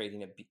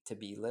creating a to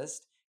be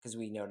list, because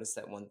we noticed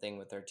that one thing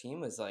with our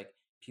team was like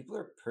people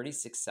are pretty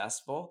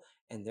successful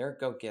and they're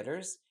go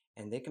getters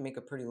and they can make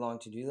a pretty long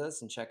to do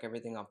list and check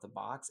everything off the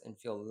box and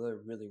feel really,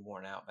 really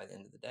worn out by the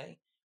end of the day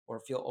or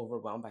feel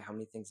overwhelmed by how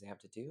many things they have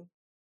to do,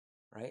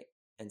 right?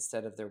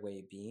 Instead of their way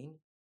of being.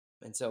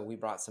 And so we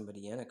brought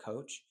somebody in, a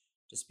coach,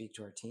 to speak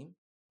to our team.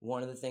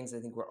 One of the things I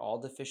think we're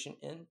all deficient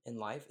in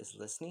life is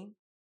listening.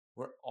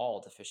 We're all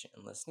deficient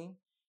in listening.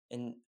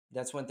 And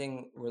that's one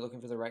thing we're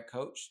looking for the right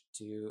coach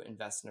to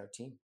invest in our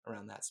team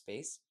around that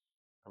space,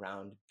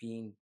 around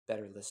being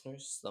better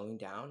listeners, slowing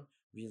down,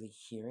 really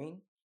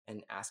hearing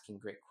and asking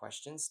great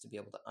questions to be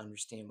able to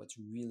understand what's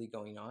really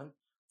going on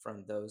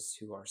from those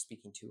who are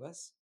speaking to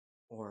us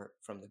or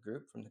from the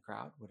group, from the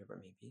crowd, whatever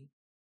it may be.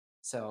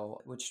 So,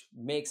 which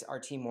makes our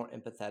team more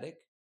empathetic,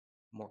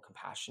 more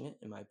compassionate,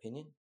 in my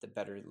opinion, the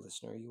better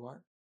listener you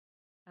are.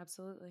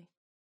 Absolutely.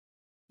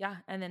 Yeah.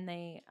 And then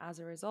they, as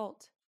a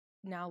result,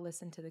 now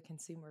listen to the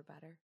consumer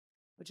better,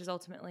 which is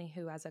ultimately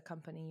who, as a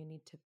company, you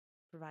need to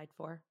provide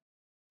for,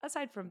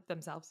 aside from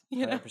themselves,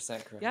 100% Yeah.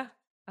 correct.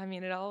 I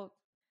mean, it all,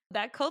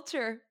 that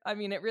culture, I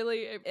mean, it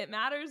really, it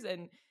matters.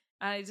 And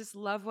I just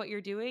love what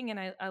you're doing. And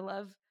I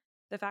love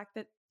the fact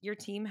that your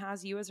team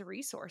has you as a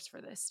resource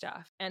for this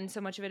stuff. And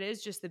so much of it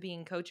is just the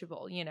being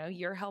coachable.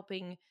 You're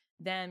helping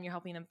them, you're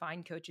helping them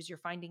find coaches, you're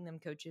finding them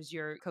coaches,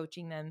 you're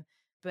coaching them.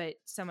 But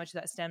so much of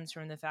that stems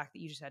from the fact that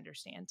you just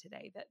understand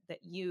today that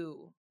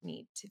you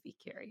need to be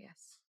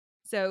curious.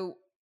 So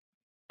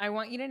I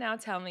want you to now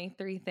tell me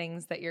 3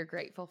 things that you're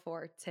grateful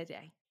for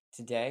today.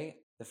 Today,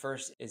 the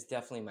first is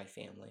definitely my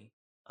family.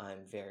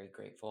 I'm very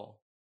grateful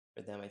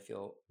for them. I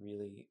feel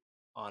really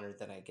honored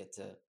that I get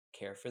to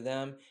care for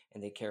them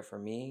and they care for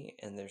me.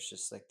 And there's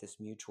just like this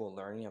mutual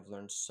learning. I've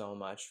learned so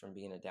much from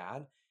being a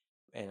dad,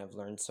 and I've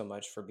learned so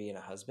much for being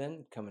a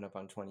husband coming up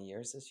on 20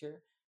 years this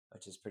year,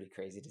 which is pretty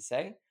crazy to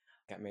say.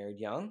 Got married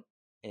young,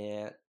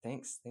 and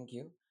thanks, thank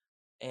you.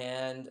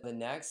 And the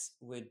next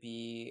would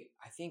be,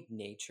 I think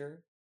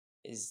nature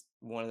is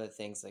one of the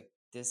things, like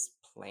this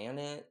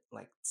planet,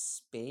 like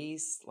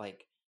space,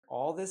 like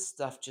all this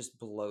stuff just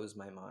blows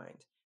my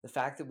mind. The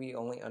fact that we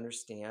only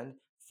understand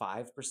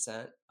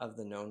 5% of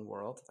the known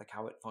world, like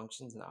how it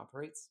functions and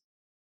operates,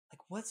 like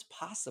what's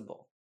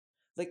possible?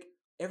 Like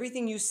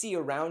everything you see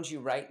around you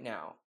right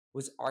now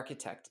was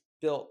architect,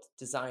 built,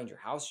 designed, your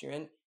house you're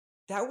in,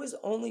 that was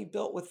only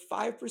built with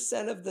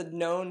 5% of the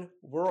known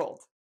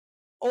world.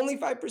 Only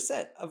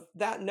 5% of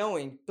that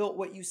knowing built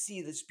what you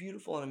see that's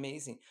beautiful and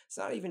amazing. It's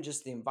not even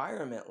just the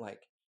environment,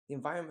 like the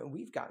environment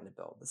we've gotten to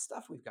build, the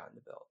stuff we've gotten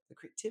to build, the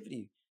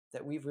creativity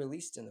that we've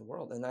released in the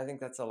world. And I think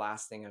that's the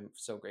last thing I'm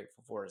so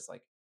grateful for is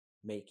like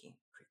making,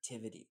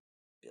 creativity,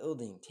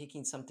 building,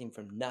 taking something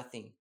from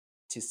nothing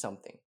to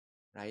something,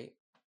 right?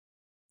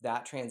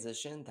 That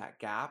transition, that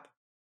gap,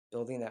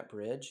 building that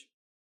bridge.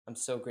 I'm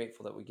so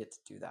grateful that we get to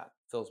do that.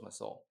 Fills my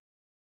soul.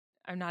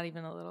 I'm not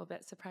even a little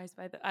bit surprised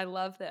by that. I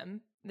love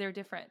them. They're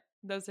different.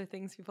 Those are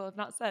things people have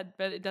not said,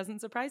 but it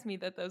doesn't surprise me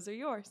that those are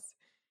yours.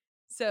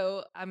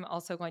 So I'm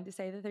also going to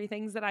say the 3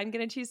 things that I'm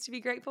going to choose to be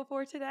grateful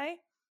for today.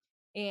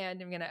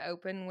 And I'm going to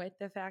open with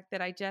the fact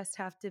that I just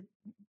have to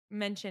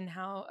mention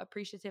how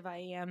appreciative I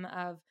am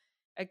of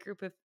a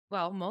group of,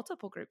 well,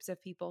 multiple groups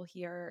of people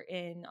here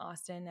in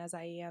Austin, as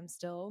I am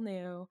still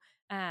new,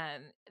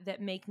 that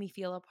make me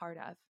feel a part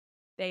of.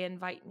 They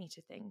invite me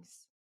to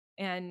things,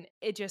 and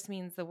it just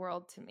means the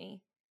world to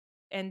me.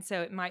 And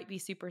so it might be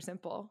super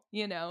simple,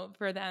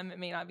 for them, it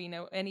may not be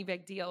any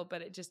big deal,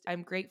 but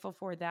I'm grateful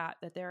for that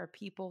there are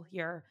people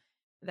here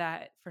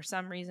that for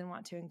some reason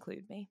want to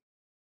include me.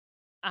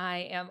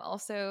 I am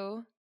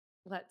also,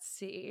 let's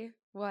see,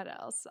 what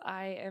else?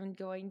 I am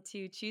going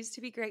to choose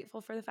to be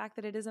grateful for the fact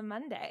that it is a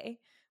Monday.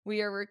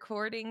 We are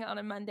recording on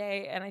a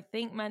Monday, and I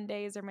think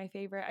Mondays are my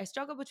favorite. I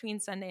struggle between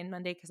Sunday and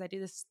Monday because I do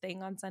this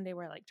thing on Sunday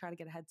where I like try to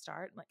get a head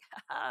start. I'm like,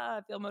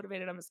 I feel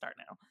motivated. I'm going to start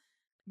now.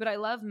 But I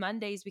love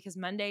Mondays because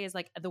Monday is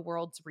like the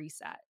world's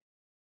reset,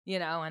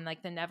 and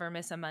like the never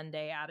miss a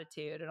Monday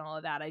attitude and all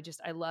of that.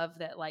 I love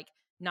that, like,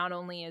 not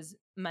only is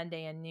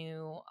Monday a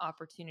new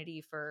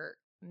opportunity for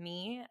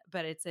me,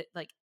 but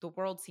like the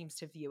world seems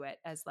to view it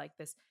as like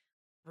this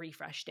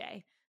refresh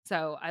day.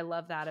 So I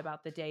love that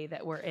about the day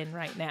that we're in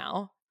right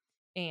now.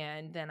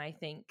 And then I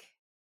think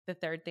the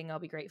third thing I'll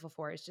be grateful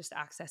for is just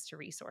access to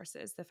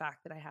resources. The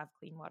fact that I have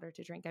clean water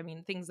to drink. I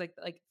mean, things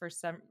like for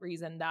some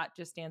reason that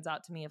just stands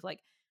out to me of like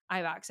I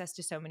have access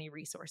to so many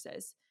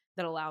resources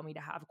that allow me to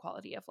have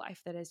quality of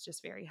life that is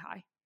just very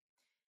high.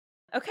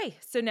 Okay,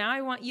 so now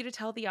I want you to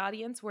tell the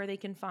audience where they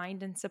can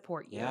find and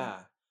support you. Yeah.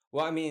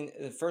 Well, I mean,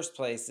 the first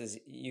place is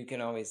you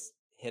can always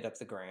hit up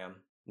the gram,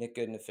 Nick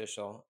Gooden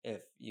Official.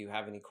 If you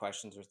have any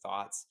questions or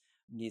thoughts,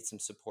 need some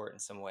support in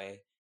some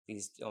way,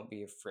 please don't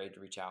be afraid to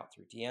reach out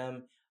through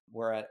DM.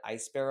 We're at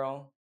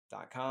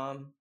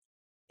icebarrel.com,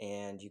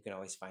 and you can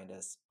always find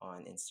us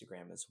on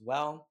Instagram as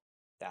well.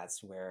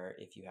 That's where,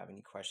 if you have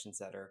any questions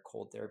that are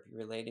cold therapy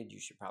related, you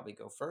should probably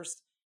go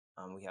first.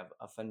 We have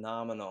a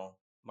phenomenal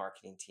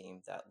marketing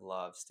team that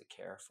loves to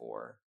care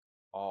for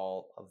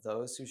all of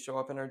those who show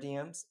up in our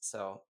DMs.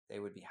 So they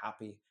would be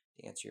happy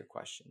to answer your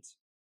questions.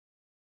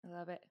 I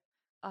love it.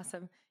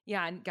 Awesome.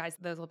 Yeah, and guys,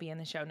 those will be in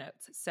the show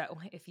notes. So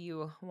if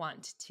you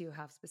want to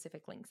have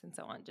specific links and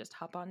so on, just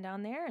hop on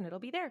down there and it'll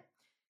be there.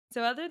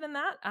 So other than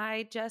that,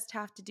 I just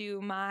have to do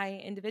my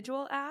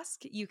individual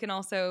ask. You can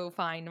also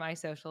find my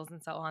socials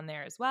and so on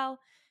there as well.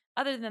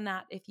 Other than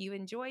that, if you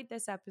enjoyed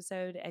this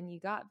episode and you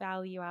got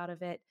value out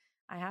of it,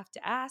 I have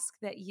to ask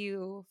that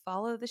you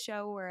follow the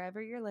show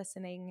wherever you're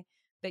listening,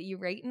 that you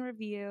rate and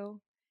review,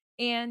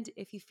 and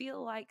if you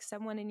feel like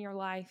someone in your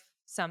life,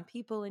 some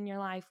people in your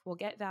life will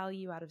get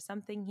value out of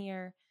something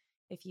here,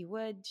 if you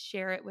would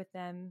share it with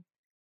them.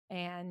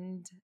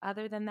 And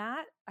other than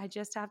that, I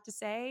just have to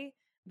say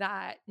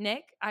that,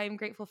 Nick, I am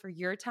grateful for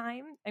your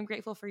time. I'm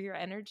grateful for your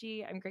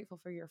energy. I'm grateful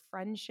for your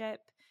friendship.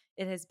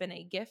 It has been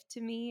a gift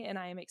to me, and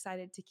I am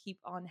excited to keep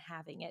on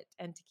having it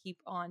and to keep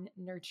on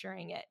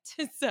nurturing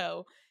it.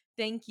 So,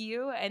 thank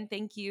you. And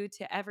thank you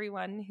to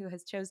everyone who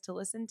has chose to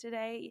listen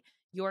today.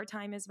 Your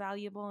time is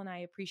valuable, and I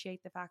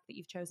appreciate the fact that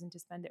you've chosen to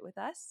spend it with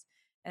us.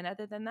 And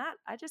other than that,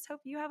 I just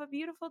hope you have a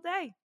beautiful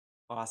day.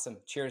 Awesome.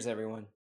 Cheers, everyone.